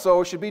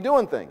so-and-so should be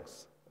doing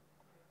things?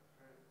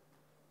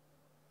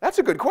 That's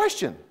a good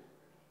question.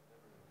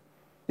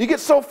 You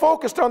get so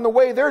focused on the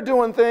way they're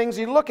doing things,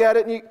 you look at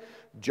it and you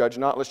judge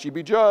not lest you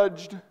be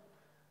judged.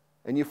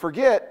 And you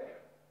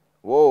forget,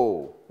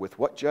 whoa, with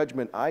what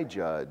judgment I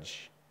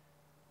judge,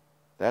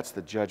 that's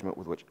the judgment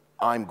with which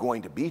I'm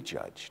going to be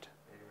judged.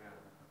 Amen.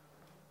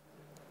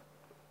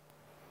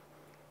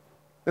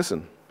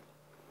 Listen,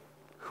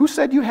 who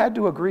said you had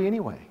to agree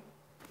anyway?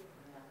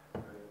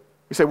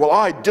 You say, well,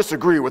 I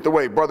disagree with the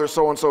way brother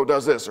so-and-so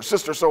does this or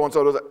sister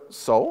so-and-so does that.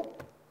 So?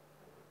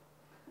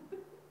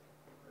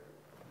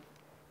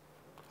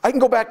 I can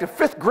go back to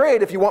 5th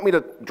grade if you want me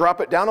to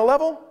drop it down a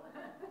level.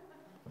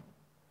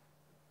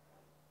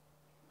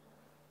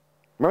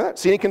 Remember that?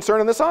 See any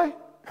concern in this eye?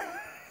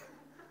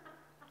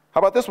 How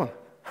about this one?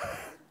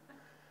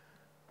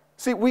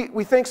 See,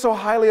 we think so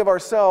highly of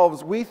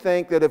ourselves, we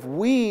think that if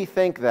we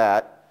think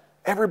that,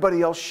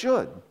 everybody else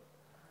should.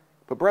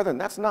 But brethren,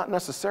 that's not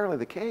necessarily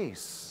the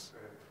case.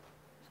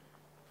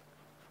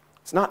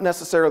 It's not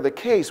necessarily the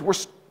case.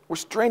 We're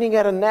straining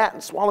at a gnat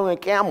and swallowing a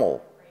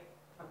camel.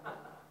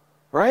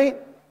 Right?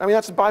 I mean,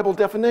 that's the Bible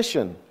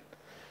definition.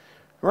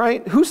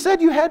 Right? Who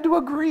said you had to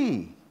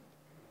agree?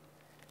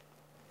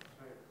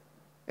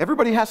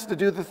 Everybody has to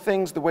do the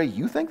things the way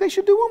you think they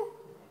should do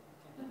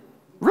them?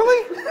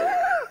 Really?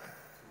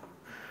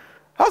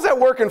 How's that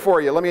working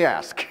for you? Let me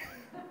ask.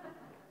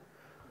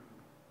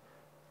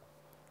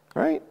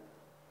 Right?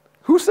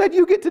 Who said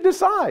you get to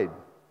decide?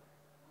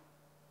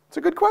 It's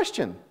a good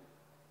question.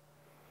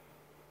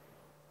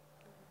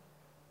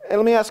 And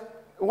let me ask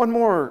one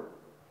more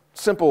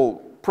simple,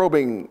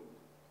 probing,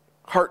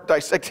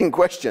 heart-dissecting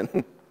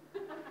question.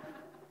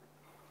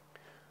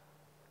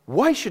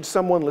 why should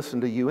someone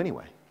listen to you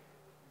anyway?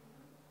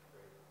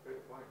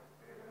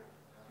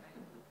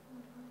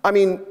 I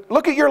mean,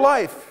 look at your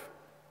life.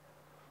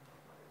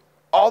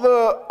 All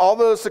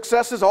the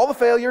successes, all the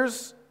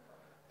failures,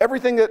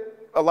 everything that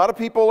a lot of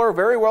people are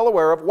very well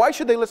aware of. Why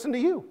should they listen to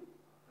you?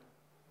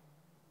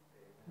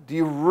 Do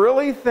you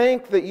really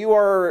think that you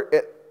are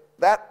at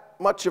that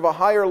much of a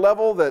higher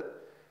level, that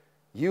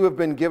you have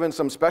been given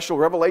some special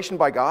revelation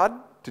by God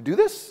to do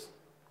this?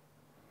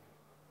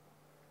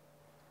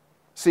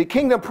 See,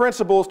 kingdom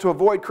principles to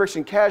avoid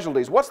Christian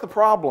casualties. What's the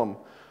problem?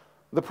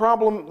 The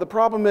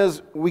problem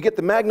is we get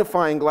the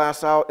magnifying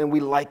glass out and we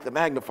like the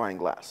magnifying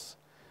glass,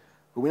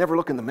 but we never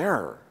look in the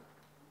mirror.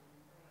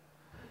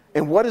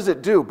 And what does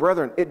it do,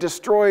 brethren? It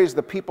destroys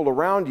the people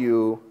around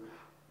you,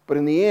 but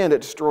in the end,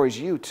 it destroys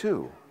you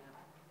too.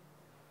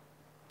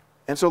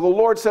 And so the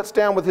Lord sits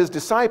down with his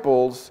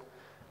disciples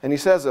and he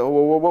says, "Oh,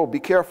 whoa, whoa, whoa, be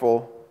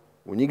careful.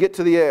 When you get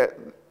to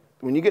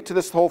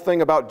this whole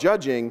thing about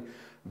judging,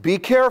 be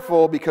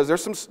careful, because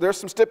there's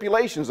some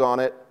stipulations on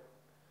it.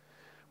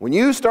 When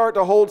you start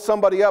to hold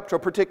somebody up to a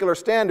particular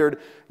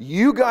standard,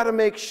 you got to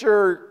make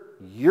sure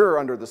you're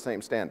under the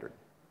same standard."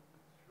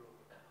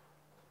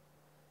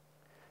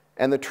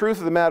 And the truth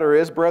of the matter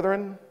is,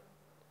 brethren,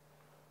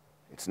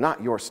 it's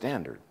not your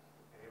standard.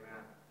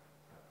 Amen.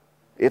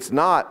 It's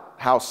not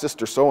how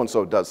sister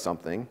so-and-so does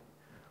something,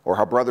 or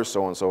how brother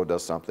so-and-so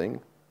does something,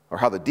 or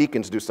how the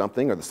deacons do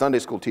something, or the Sunday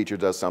school teacher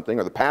does something,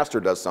 or the pastor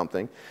does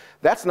something.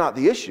 That's not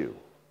the issue.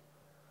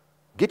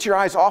 Get your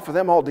eyes off of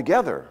them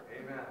altogether.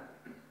 Amen.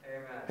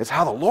 Amen. It's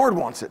how the Lord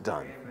wants it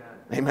done.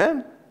 Amen?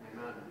 Amen?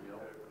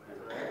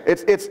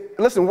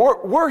 Listen,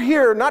 we're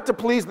here not to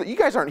please, you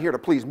guys aren't here to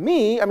please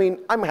me. I mean,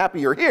 I'm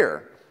happy you're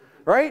here,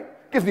 right?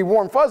 Gives me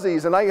warm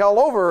fuzzies, and I get all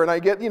over, and I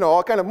get,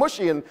 all kind of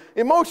mushy and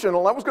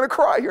emotional. I was going to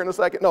cry here in a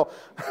second. No.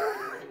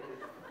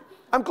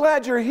 I'm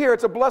glad you're here.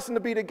 It's a blessing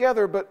to be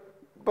together,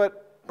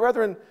 but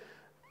brethren,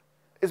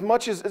 as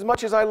much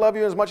as I love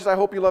you, as much as I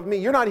hope you love me,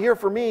 you're not here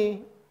for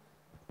me.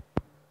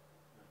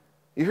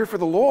 You're here for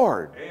the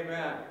Lord.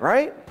 Amen.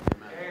 Right?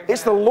 Amen.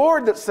 It's the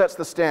Lord that sets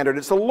the standard.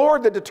 It's the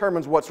Lord that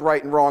determines what's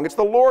right and wrong. It's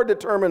the Lord that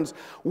determines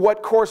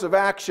what course of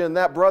action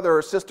that brother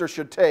or sister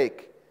should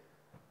take.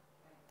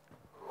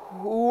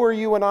 Who are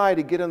you and I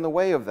to get in the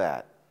way of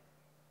that?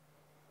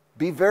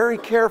 Be very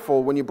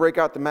careful when you break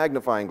out the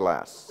magnifying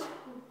glass.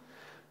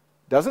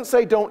 Doesn't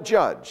say don't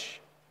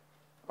judge,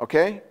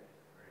 okay?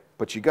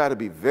 But you got to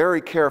be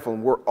very careful,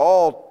 and we're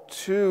all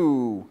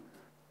too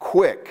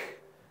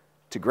quick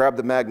to grab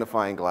the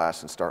magnifying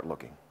glass and start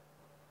looking.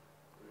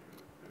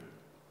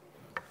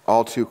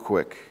 All too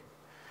quick.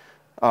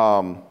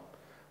 I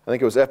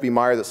think it was F.B.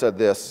 Meyer that said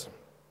this.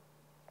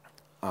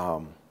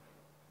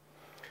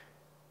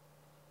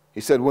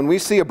 He said, when we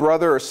see a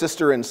brother or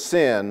sister in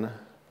sin,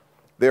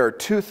 there are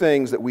two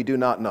things that we do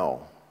not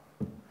know.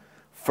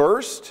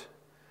 First,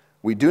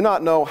 we do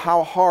not know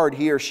how hard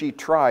he or she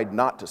tried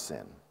not to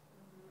sin.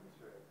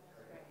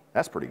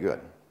 That's pretty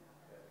good.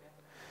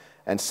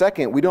 And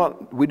second, we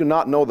do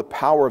not know the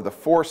power of the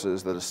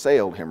forces that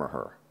assailed him or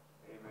her.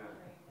 Amen.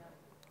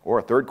 Or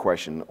a third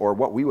question, or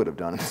what we would have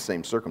done in the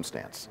same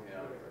circumstance.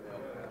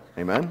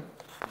 Amen?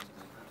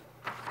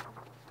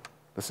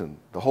 Listen,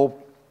 the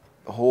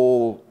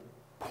whole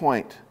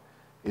point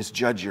is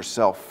judge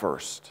yourself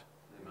first.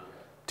 Amen.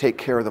 Take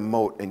care of the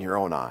mote in your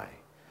own eye.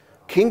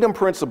 Kingdom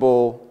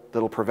principle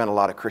that'll prevent a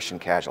lot of Christian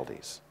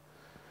casualties.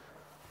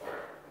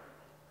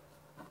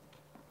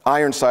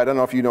 Ironside, I don't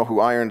know if you know who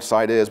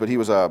Ironside is, but he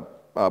was a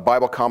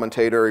Bible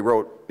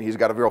commentator. He's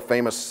got a real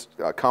famous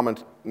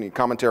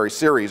commentary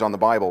series on the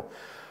Bible.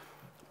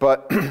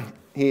 But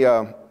he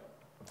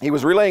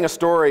was relaying a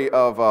story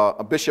of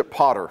a Bishop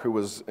Potter, who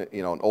was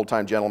an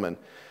old-time gentleman.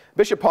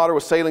 Bishop Potter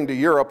was sailing to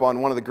Europe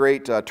on one of the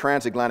great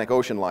transatlantic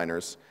ocean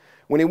liners.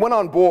 When he went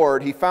on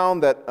board, he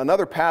found that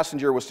another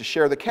passenger was to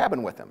share the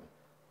cabin with him.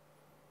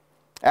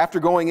 After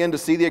going in to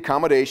see the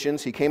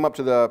accommodations, he came up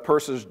to the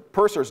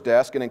purser's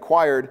desk and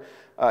inquired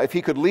if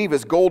he could leave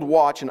his gold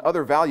watch and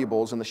other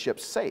valuables in the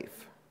ship's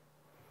safe.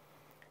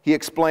 He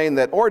explained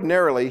that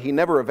ordinarily he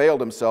never availed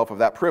himself of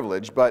that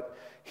privilege, but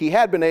he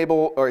had been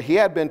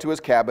to his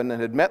cabin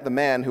and had met the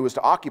man who was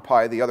to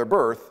occupy the other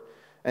berth,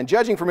 and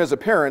judging from his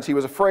appearance, he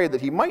was afraid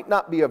that he might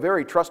not be a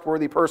very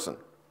trustworthy person.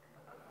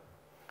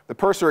 The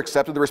purser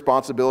accepted the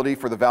responsibility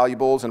for the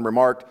valuables and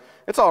remarked,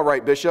 "It's all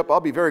right, Bishop. I'll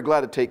be very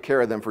glad to take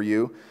care of them for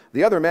you.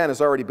 The other man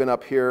has already been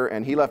up here,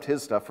 and he left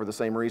his stuff for the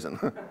same reason."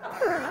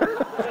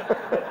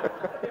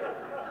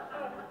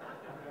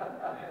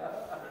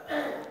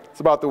 It's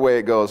about the way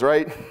it goes,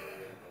 right?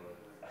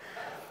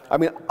 I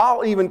mean,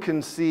 I'll even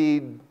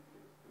concede,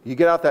 you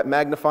get out that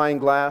magnifying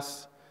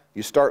glass,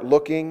 you start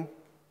looking,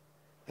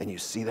 and you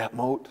see that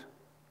mote.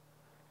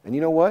 And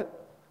you know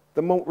what?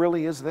 The mote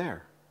really is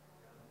there.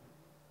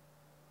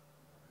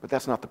 But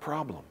that's not the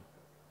problem.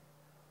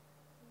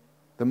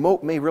 The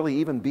mote may really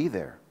even be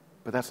there,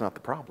 but that's not the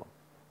problem.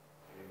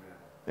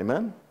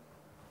 Amen? Amen?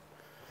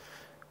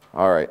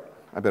 All right,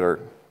 I better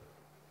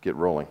get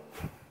rolling.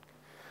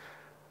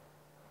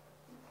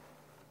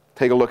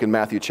 Take a look in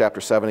Matthew chapter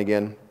 7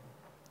 again.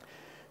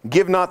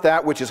 Give not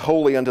that which is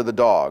holy unto the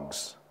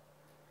dogs,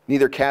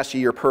 neither cast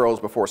ye your pearls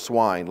before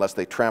swine, lest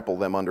they trample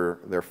them under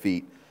their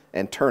feet,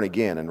 and turn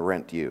again and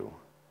rent you.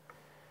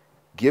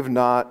 Give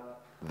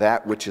not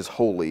that which is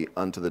holy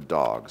unto the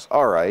dogs.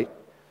 All right,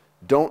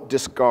 don't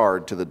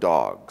discard to the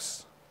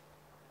dogs.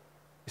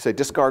 You say,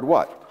 discard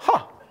what?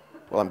 Huh,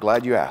 well, I'm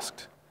glad you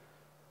asked.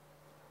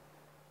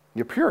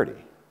 Your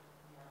purity.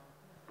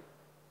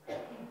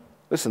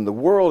 Listen, the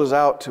world is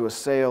out to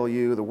assail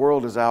you. The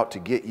world is out to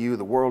get you.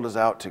 The world is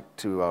out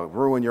to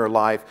ruin your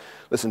life.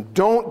 Listen,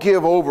 don't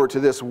give over to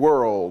this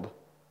world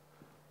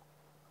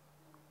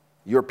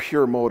your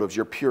pure motives,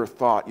 your pure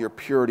thought, your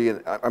purity.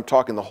 And I'm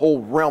talking the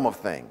whole realm of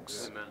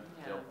things. Amen.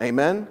 Yeah.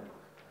 Amen?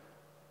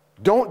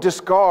 Don't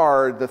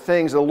discard the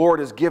things the Lord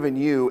has given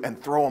you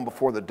and throw them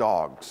before the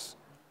dogs,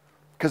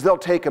 because they'll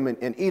take them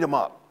and eat them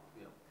up.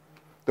 Yeah.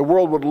 The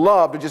world would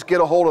love to just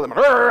get a hold of them.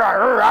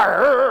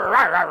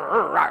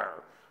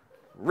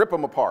 Rip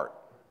them apart.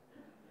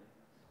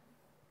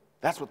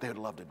 That's what they would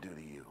love to do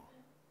to you.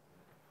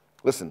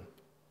 Listen,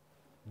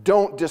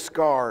 don't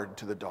discard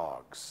to the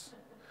dogs.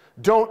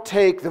 Don't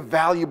take the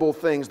valuable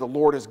things the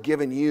Lord has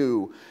given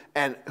you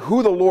and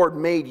who the Lord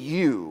made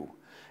you,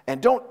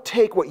 and don't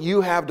take what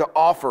you have to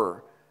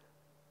offer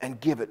and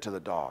give it to the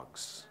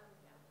dogs.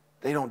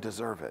 They don't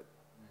deserve it.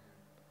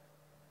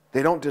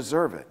 They don't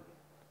deserve it.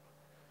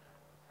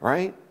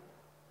 Right?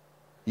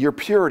 Your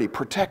purity,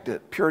 protect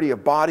it. Purity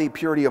of body,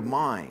 purity of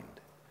mind.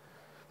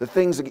 The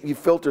things that you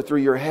filter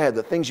through your head,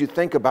 the things you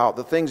think about,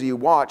 the things that you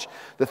watch,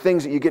 the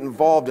things that you get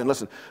involved in.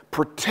 Listen,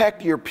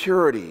 protect your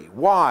purity.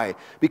 Why?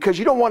 Because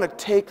you don't want to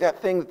take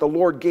that thing that the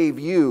Lord gave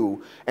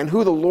you and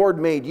who the Lord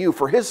made you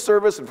for His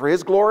service and for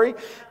His glory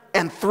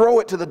and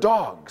throw it to the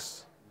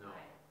dogs. No.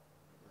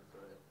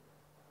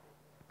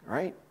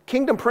 Right?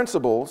 Kingdom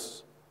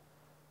principles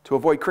to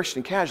avoid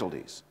Christian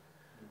casualties.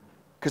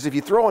 Because if you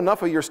throw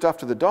enough of your stuff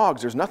to the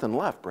dogs, there's nothing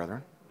left,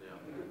 brethren.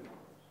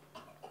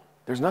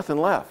 There's nothing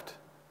left.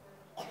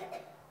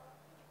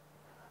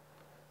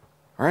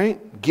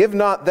 Right? Give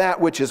not that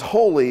which is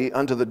holy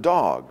unto the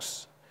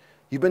dogs.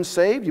 You've been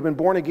saved? You've been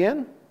born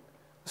again?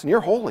 Listen,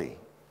 you're holy.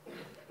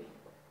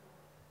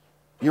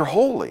 You're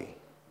holy.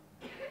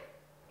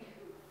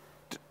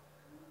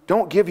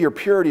 Don't give your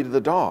purity to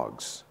the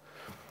dogs.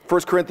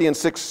 1 Corinthians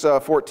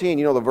 6:14,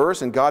 you know the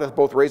verse, and God hath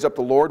both raised up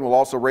the Lord and will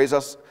also raise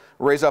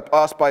up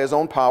us by His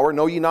own power.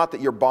 Know ye not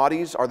that your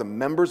bodies are the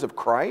members of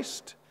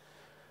Christ?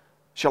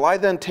 Shall I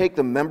then take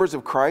the members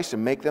of Christ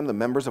and make them the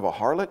members of a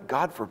harlot?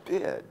 God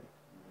forbid.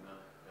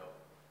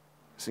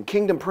 Listen,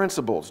 kingdom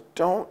principles,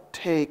 don't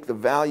take the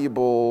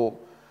valuable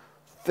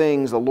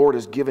things the Lord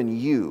has given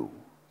you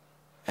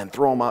and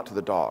throw them out to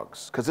the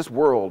dogs, because this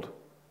world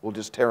will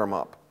just tear them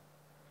up.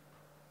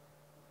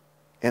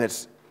 And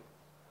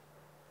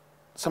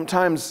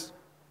sometimes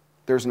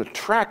there's an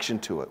attraction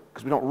to it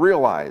because we don't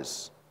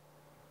realize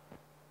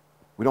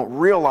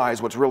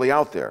what's really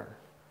out there.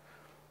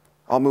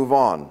 I'll move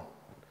on.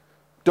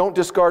 Don't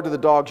discard to the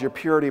dogs your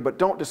purity, but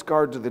don't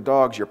discard to the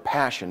dogs your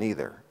passion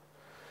either.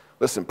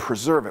 Listen,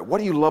 preserve it. What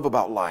do you love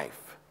about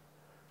life?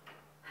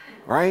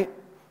 Right?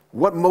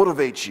 What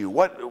motivates you?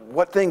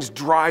 What things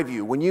drive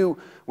you? When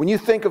you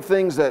think of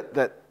things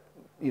that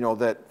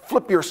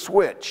flip your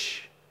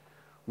switch,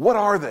 what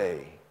are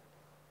they?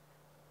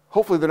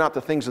 Hopefully they're not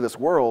the things of this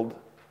world,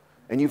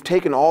 and you've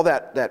taken all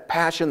that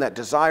passion, that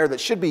desire that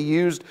should be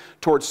used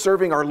towards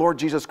serving our Lord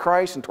Jesus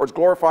Christ and towards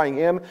glorifying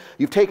Him.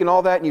 You've taken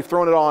all that and you've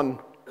thrown it on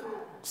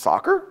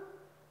soccer?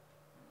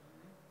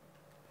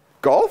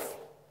 Golf?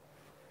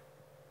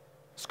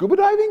 Scuba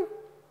diving?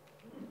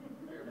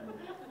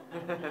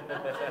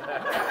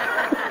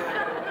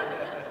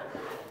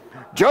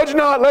 Judge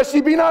not, lest ye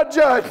be not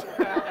judged.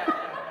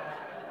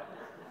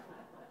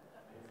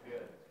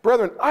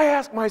 Brethren, I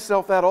ask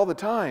myself that all the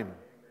time.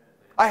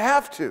 I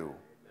have to.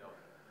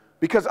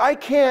 Because I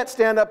can't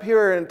stand up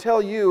here and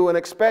tell you and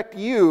expect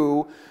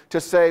you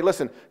to say,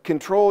 listen,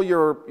 control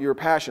your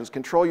passions,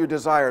 control your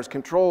desires,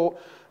 control.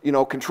 And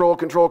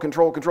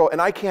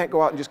I can't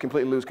go out and just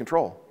completely lose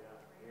control.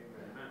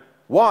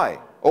 Why?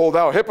 Oh,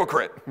 thou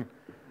hypocrite.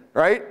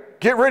 Right?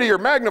 Get rid of your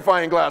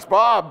magnifying glass,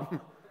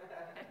 Bob.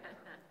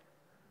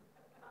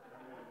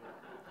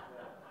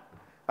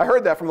 I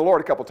heard that from the Lord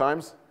a couple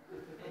times.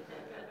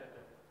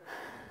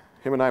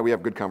 Him and I, we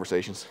have good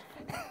conversations.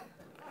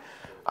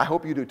 I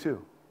hope you do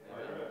too.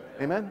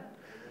 Amen?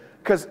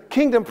 Because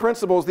kingdom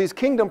principles, these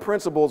kingdom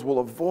principles will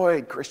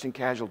avoid Christian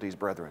casualties,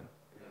 brethren.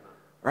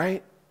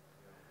 Right?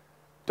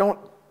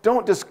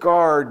 Don't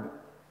discard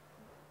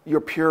your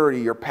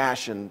purity, your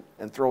passion,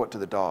 and throw it to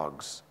the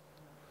dogs.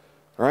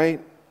 Right?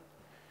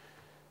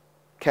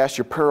 Cast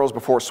your pearls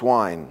before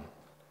swine.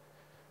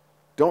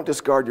 Don't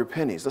discard your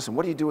pennies. Listen,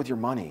 what do you do with your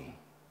money?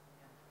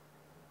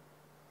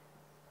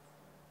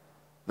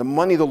 The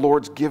money the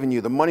Lord's given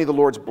you, the money the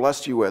Lord's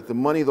blessed you with, the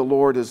money the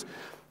Lord has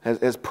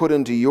put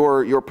into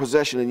your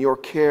possession and your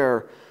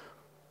care,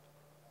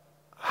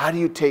 how do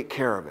you take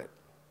care of it?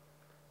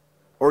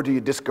 Or do you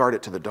discard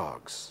it to the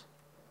dogs?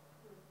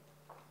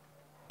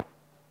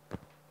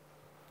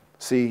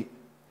 See,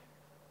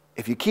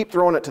 if you keep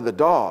throwing it to the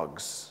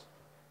dogs,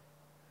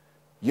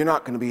 you're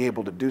not going to be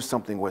able to do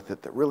something with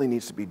it that really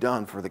needs to be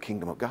done for the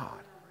kingdom of God.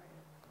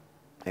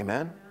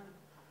 Amen?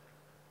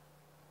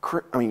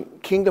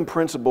 Kingdom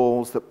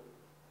principles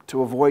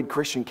to avoid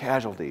Christian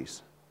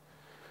casualties.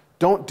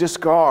 Don't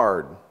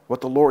discard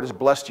what the Lord has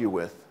blessed you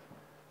with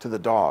to the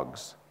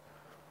dogs.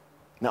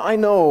 Now, I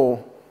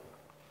know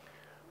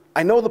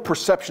the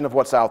perception of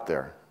what's out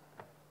there.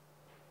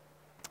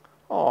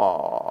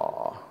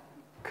 Oh,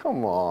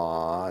 come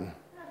on.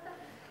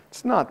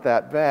 It's not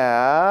that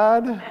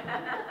bad.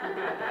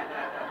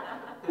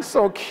 It's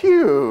so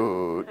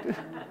cute.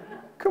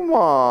 Come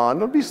on,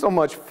 it'll be so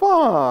much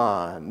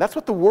fun. That's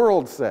what the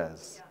world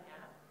says.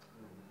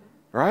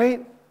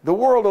 Right? The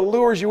world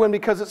allures you in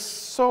because it's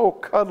so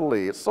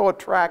cuddly, it's so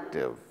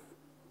attractive.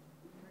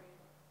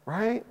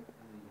 Right?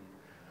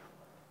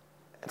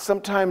 And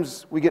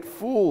sometimes we get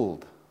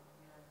fooled.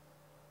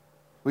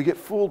 We get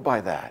fooled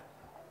by that.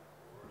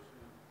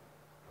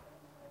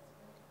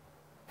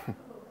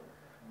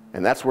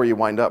 And that's where you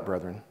wind up,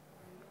 brethren.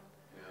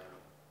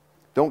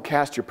 Don't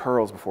cast your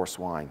pearls before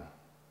swine.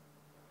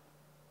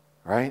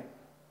 Right?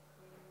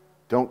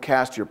 Don't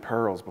cast your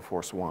pearls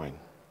before swine.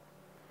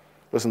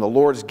 Listen, the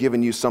Lord has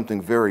given you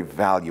something very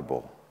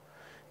valuable.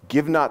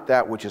 Give not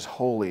that which is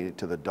holy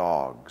to the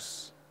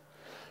dogs.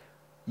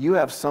 You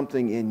have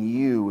something in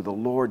you the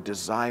Lord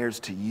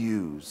desires to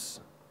use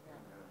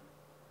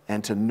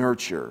and to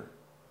nurture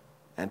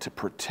and to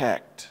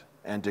protect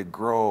and to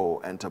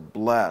grow and to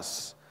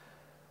bless.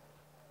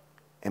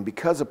 And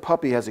because a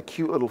puppy has a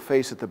cute little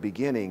face at the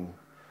beginning,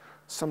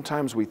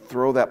 sometimes we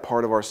throw that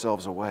part of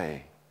ourselves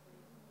away.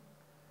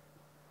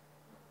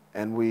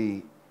 And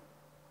we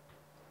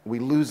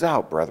lose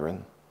out,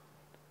 brethren.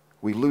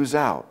 We lose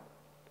out.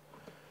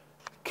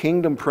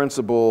 Kingdom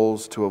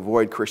principles to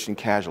avoid Christian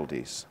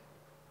casualties.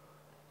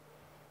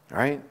 All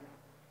right?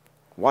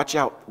 Watch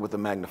out with the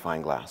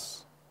magnifying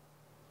glass.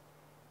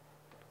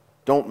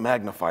 Don't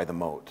magnify the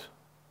mote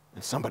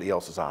in somebody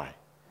else's eye.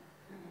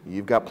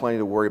 You've got plenty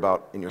to worry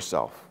about in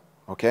yourself,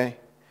 okay?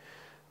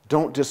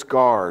 Don't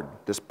discard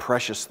this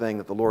precious thing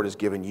that the Lord has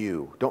given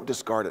you. Don't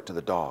discard it to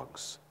the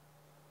dogs,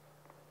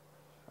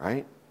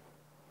 right?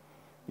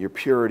 Your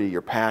purity,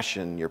 your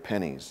passion, your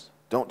pennies.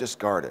 Don't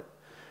discard it.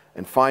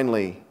 And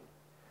finally,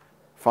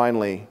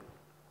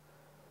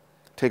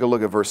 take a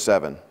look at verse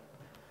 7.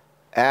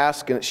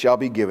 Ask, and it shall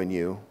be given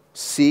you.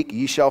 Seek,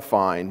 ye shall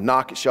find.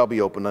 Knock, it shall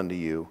be opened unto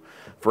you.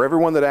 For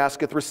everyone that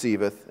asketh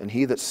receiveth, and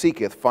he that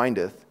seeketh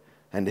findeth,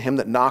 and to him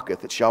that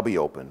knocketh it shall be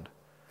opened.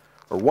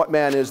 Or what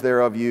man is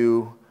there of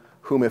you,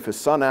 whom if his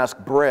son ask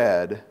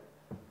bread,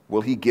 will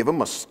he give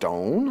him a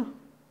stone?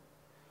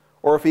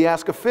 Or if he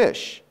ask a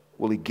fish,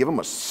 will he give him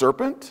a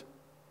serpent?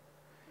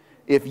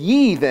 If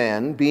ye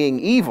then, being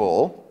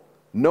evil,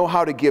 know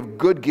how to give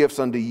good gifts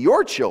unto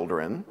your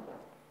children,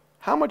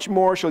 how much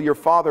more shall your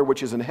Father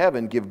which is in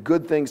heaven give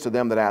good things to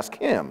them that ask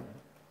him?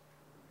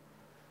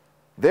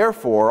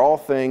 Therefore, all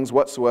things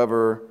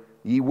whatsoever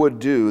ye would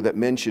do that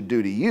men should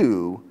do to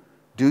you,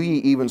 do ye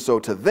even so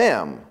to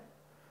them,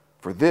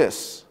 for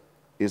this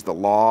is the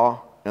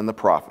law and the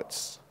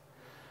prophets.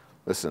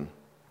 Listen,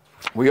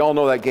 we all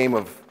know that game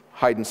of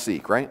hide and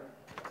seek, right?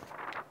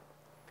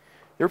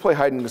 You ever play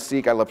hide and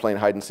seek? I love playing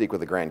hide and seek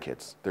with the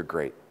grandkids. They're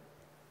great.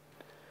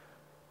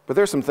 But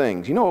there's some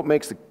things. You know what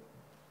makes the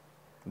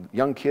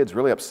young kids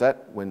really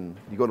upset when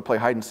you go to play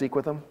hide and seek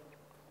with them?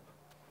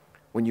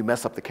 When you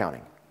mess up the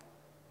counting.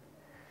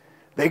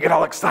 They get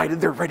all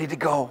excited. They're ready to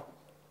go.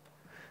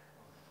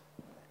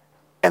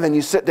 And then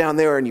you sit down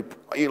there and you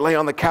lay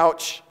on the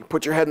couch, you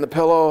put your head in the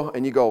pillow,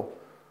 and you go,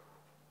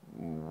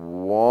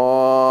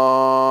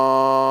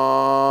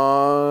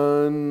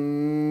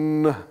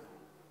 1,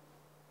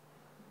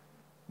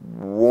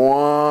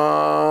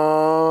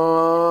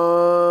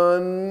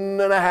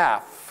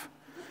 1.5,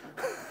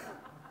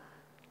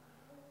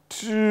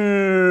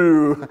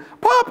 2,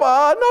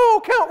 Papa, no,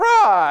 count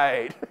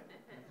right.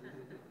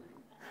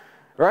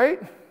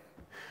 Right?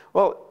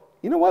 Well,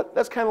 you know what?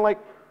 That's kind of like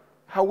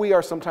how we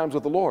are sometimes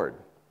with the Lord.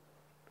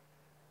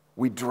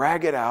 We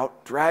drag it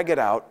out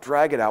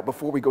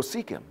before we go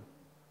seek him.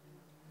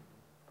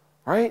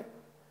 Right?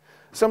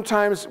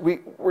 Sometimes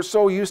we're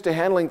so used to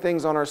handling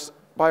things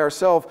by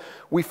ourselves,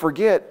 we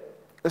forget,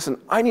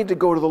 listen, I need to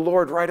go to the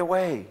Lord right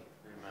away. Amen.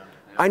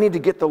 I need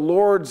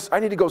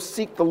to go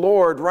seek the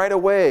Lord right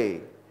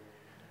away.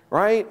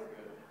 Right?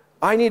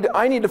 I need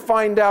to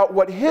find out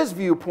what his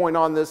viewpoint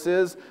on this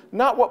is,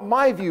 not what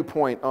my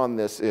viewpoint on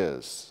this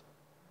is.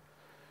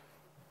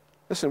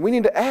 Listen, we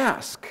need to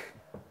ask.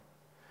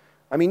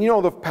 I mean, you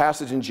know the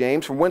passage in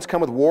James, from whence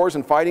cometh wars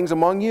and fightings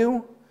among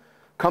you?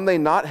 Come they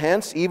not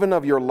hence, even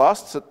of your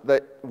lusts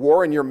that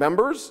war in your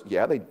members?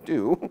 Yeah, they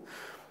do.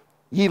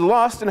 Ye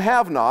lust and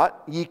have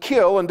not, ye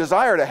kill and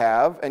desire to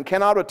have, and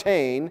cannot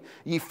attain,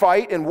 ye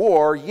fight and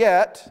war,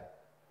 yet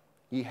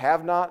ye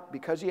have not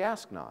because ye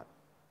ask not.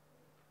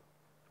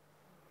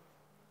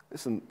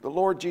 Listen, the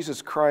Lord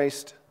Jesus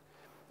Christ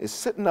is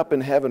sitting up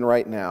in heaven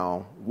right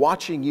now,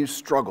 watching you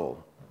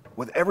struggle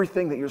with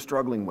everything that you're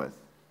struggling with.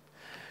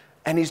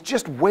 And he's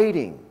just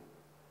waiting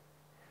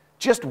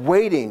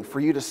for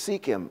you to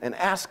seek him and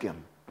ask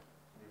him.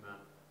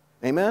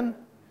 Amen?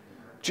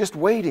 Just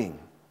waiting.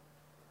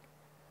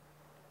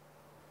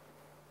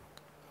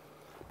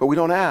 But we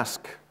don't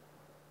ask.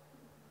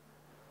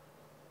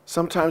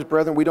 Sometimes,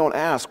 brethren, we don't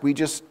ask. We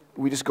just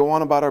go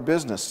on about our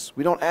business.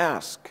 We don't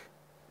ask.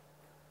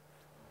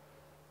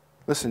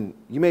 Listen,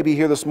 you may be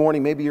here this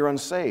morning, maybe you're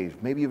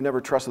unsaved. Maybe you've never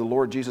trusted the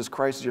Lord Jesus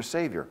Christ as your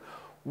Savior.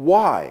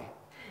 Why?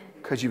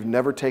 Because you've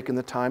never taken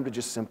the time to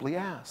just simply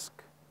ask.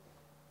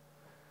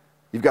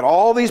 You've got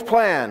all these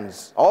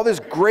plans, all this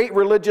great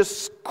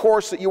religious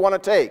course that you want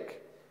to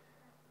take,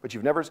 but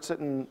you've never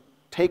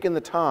taken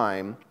the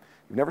time,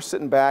 you've never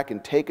sitting back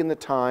and taken the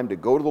time to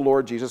go to the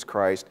Lord Jesus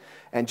Christ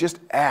and just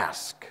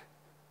ask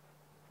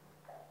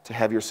to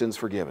have your sins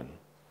forgiven.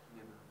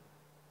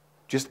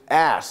 Just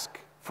ask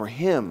for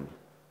Him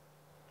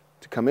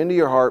to come into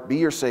your heart, be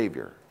your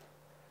Savior.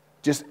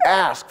 Just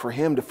ask for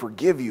Him to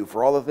forgive you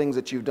for all the things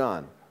that you've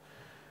done.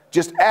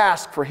 Just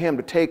ask for Him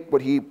to take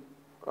what He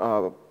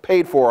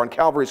paid for on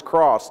Calvary's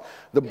cross,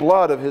 the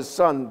blood of His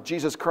Son,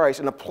 Jesus Christ,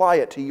 and apply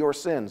it to your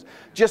sins.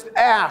 Just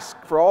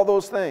ask for all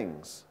those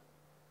things.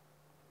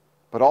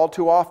 But all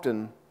too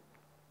often,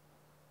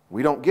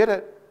 we don't get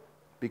it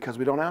because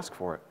we don't ask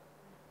for it.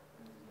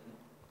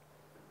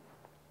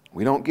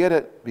 We don't get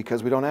it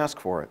because we don't ask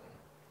for it.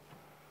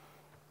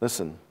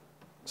 Listen,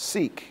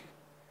 seek,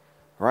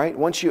 right?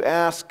 Once you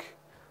ask,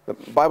 the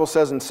Bible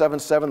says in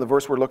 7:7, the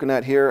verse we're looking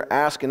at here,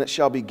 ask and it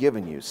shall be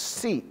given you.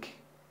 Seek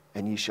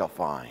and ye shall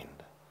find.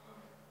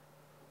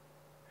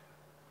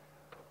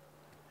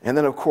 And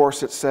then, of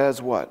course, it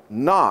says what?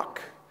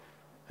 Knock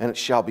and it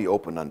shall be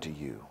opened unto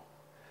you.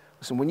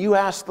 Listen, when you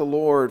ask the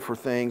Lord for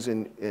things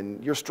and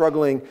you're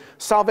struggling,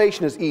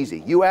 salvation is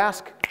easy. You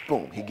ask,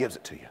 boom, He gives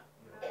it to you.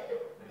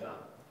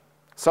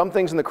 Some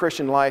things in the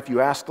Christian life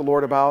you ask the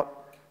Lord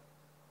about,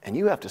 and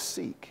you have to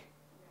seek.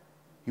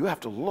 You have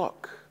to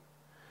look.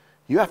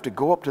 You have to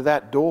go up to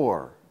that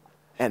door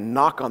and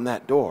knock on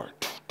that door.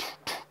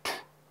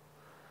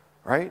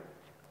 Right?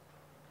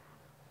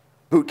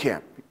 Boot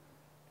camp.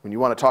 When you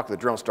want to talk to the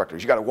drill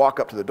instructors, you got to walk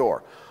up to the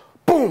door.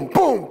 Boom,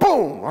 boom,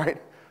 boom, right?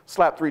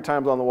 Slap 3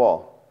 times on the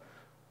wall.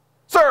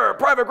 Sir,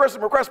 private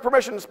request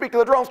permission to speak to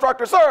the drill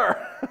instructor,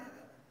 sir.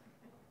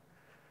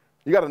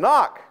 You got to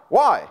knock.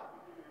 Why?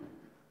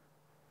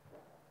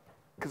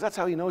 Because that's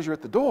how He knows you're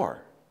at the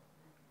door.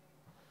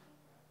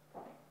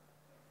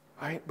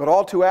 Right? But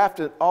all too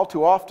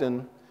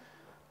often,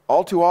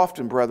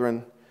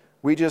 brethren,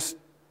 we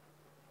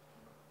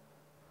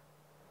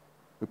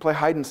play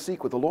hide and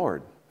seek with the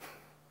Lord.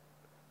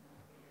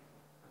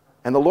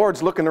 And the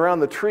Lord's looking around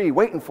the tree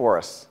waiting for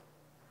us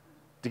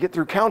to get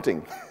through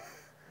counting.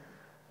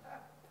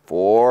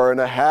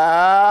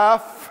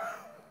 4.5,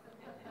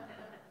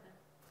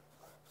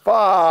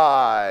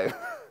 5.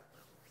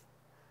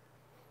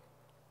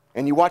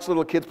 And you watch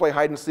little kids play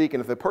hide and seek,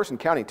 and if the person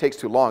counting takes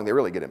too long, they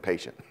really get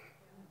impatient.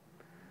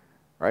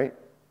 Right?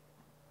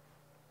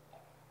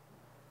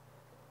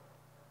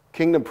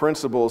 Kingdom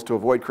principles to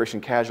avoid Christian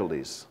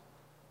casualties.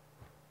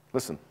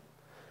 Listen,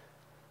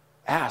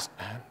 ask,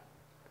 man.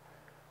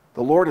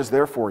 The Lord is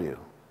there for you.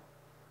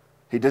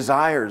 He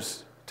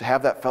desires to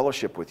have that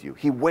fellowship with you.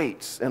 He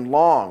waits and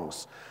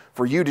longs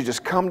for you to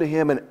just come to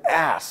Him and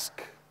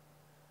ask.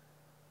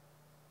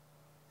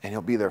 And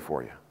He'll be there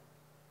for you.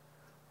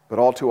 But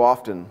all too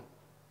often,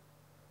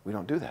 we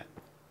don't do that.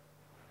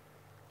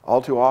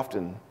 All too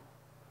often,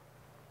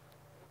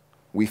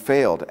 we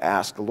fail to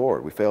ask the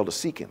Lord. We fail to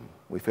seek Him.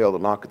 We fail to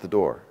knock at the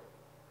door.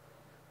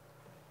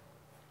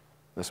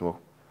 Listen,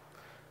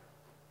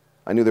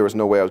 I knew there was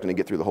no way I was going to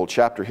get through the whole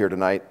chapter here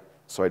tonight,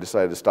 so I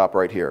decided to stop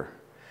right here.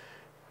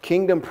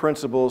 Kingdom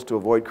principles to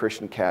avoid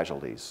Christian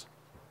casualties.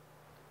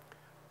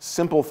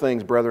 Simple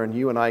things, brethren,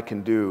 you and I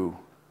can do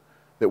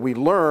that we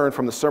learn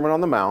from the Sermon on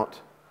the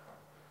Mount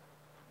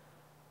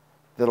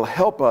that'll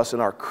help us in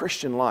our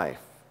Christian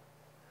life.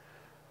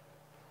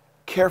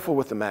 Careful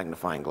with the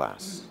magnifying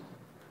glass.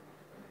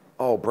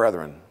 Oh,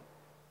 brethren,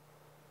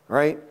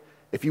 right?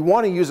 If you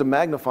want to use a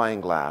magnifying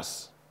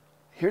glass,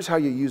 here's how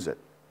you use it.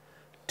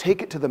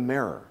 Take it to the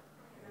mirror.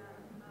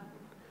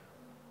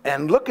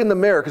 And look in the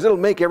mirror, because it'll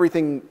make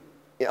everything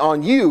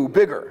on you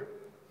bigger.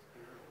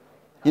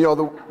 You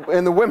know,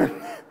 and the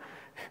women,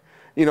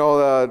 you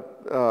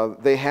know,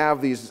 they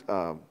have these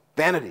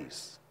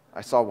vanities.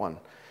 I saw one.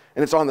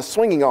 And it's on the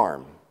swinging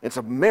arm. It's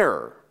a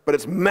mirror, but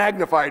it's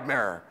magnified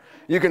mirror.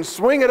 You can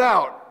swing it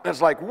out, and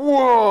it's like,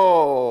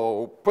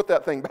 whoa, put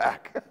that thing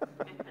back.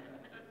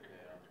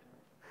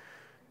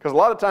 Because a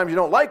lot of times you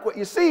don't like what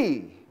you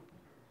see.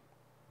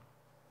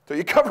 So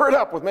you cover it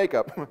up with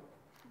makeup.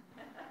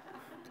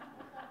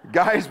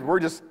 Guys, we're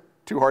just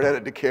too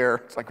hard-headed to care.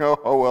 It's like, oh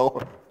well,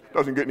 it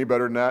doesn't get any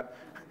better than that.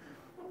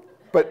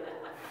 But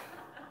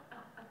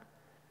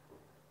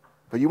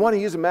you want to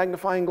use a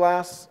magnifying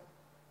glass?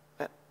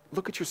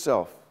 Look at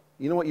yourself.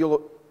 You know what?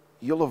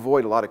 You'll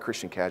avoid a lot of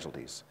Christian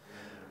casualties.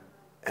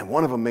 And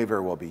one of them may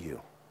very well be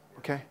you.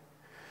 Okay?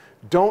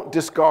 Don't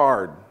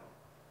discard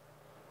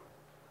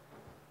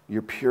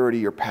your purity,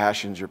 your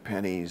passions, your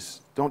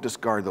pennies. Don't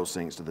discard those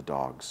things to the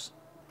dogs.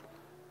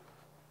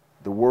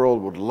 The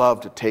world would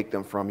love to take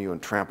them from you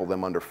and trample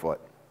them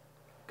underfoot.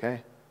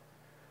 okay?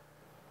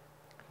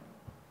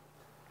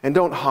 And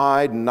don't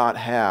hide and not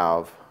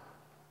have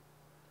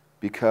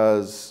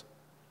because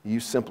you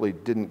simply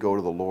didn't go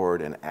to the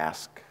Lord and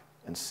ask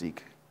and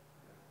seek.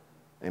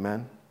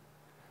 Amen?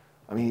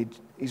 I mean,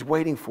 He's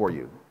waiting for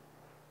you.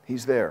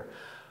 He's there.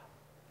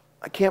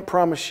 I can't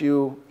promise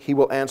you He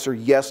will answer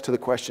yes to the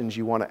questions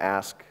you want to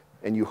ask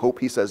and you hope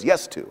He says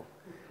yes to.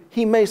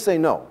 He may say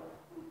no.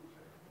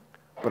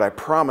 But I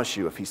promise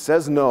you, if He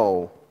says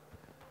no,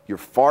 you're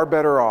far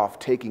better off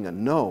taking a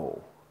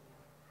no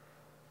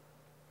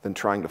than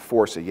trying to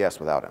force a yes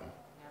without Him.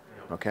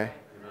 Okay?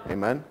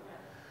 Amen?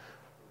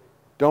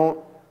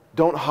 Don't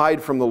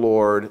hide from the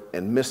Lord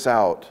and miss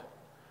out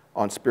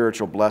on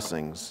spiritual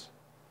blessings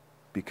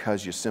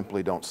because you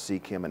simply don't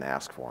seek Him and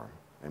ask for Him.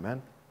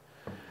 Amen?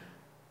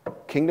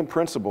 Kingdom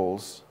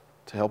principles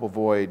to help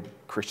avoid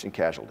Christian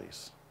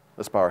casualties.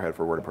 Let's bow our head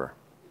for a word of prayer.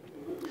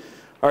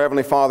 Our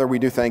Heavenly Father, we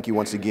do thank You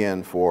once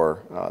again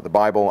for the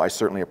Bible. I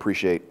certainly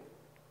appreciate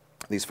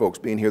these folks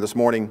being here this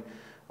morning.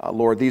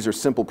 Lord, these are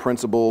simple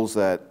principles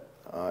that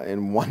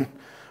in one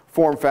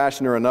form,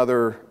 fashion, or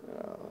another,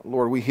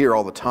 Lord, we hear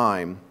all the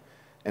time,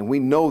 and we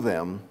know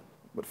them.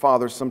 But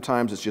Father,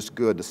 sometimes it's just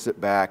good to sit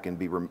back and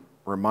be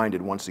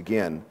reminded once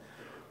again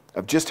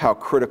of just how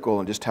critical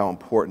and just how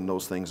important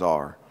those things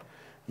are.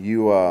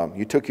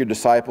 You took Your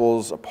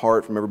disciples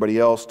apart from everybody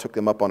else, took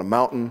them up on a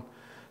mountain,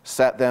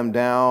 sat them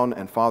down,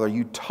 and Father,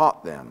 You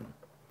taught them.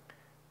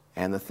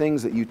 And the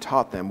things that You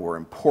taught them were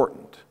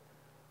important,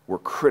 were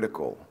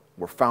critical,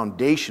 were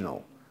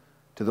foundational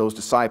to those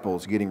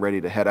disciples getting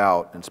ready to head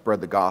out and spread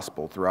the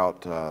gospel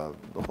throughout the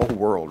whole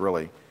world,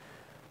 really.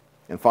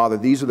 And Father,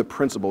 these are the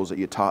principles that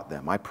You taught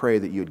them. I pray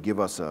that You'd give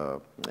us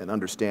an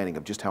understanding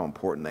of just how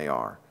important they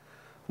are.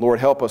 Lord,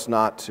 help us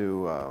not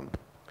to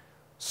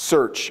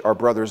search our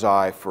brother's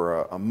eye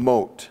for a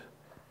mote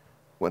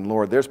when,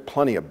 Lord, there's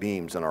plenty of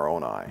beams in our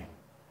own eye.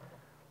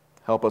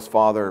 Help us,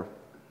 Father,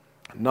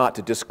 not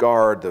to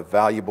discard the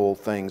valuable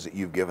things that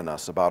You've given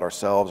us about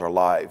ourselves, our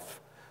life,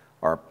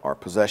 our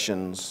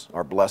possessions,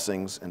 our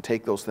blessings, and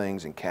take those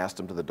things and cast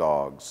them to the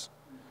dogs.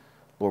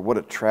 Lord, what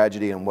a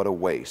tragedy and what a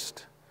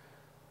waste.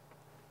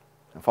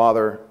 And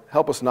Father,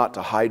 help us not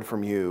to hide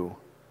from You,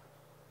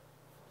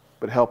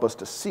 but help us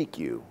to seek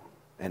You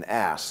and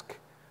ask.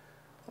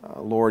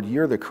 Lord,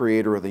 You're the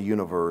creator of the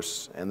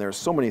universe, and there's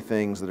so many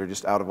things that are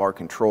just out of our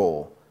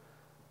control,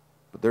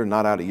 but they're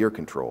not out of Your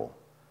control.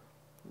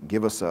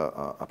 Give us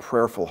a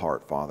prayerful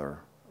heart, Father,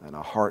 and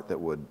a heart that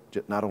would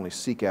not only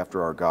seek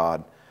after our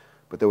God,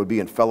 but that would be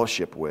in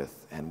fellowship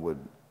with and would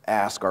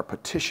ask our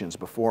petitions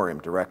before Him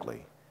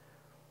directly.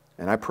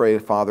 And I pray,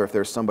 Father, if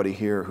there's somebody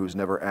here who's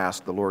never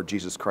asked the Lord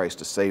Jesus Christ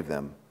to save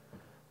them,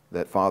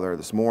 that, Father,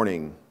 this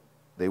morning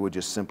they would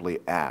just simply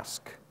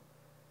ask.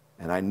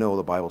 And I know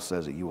the Bible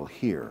says that You will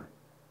hear.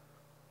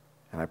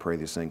 And I pray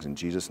these things in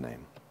Jesus'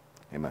 name.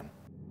 Amen.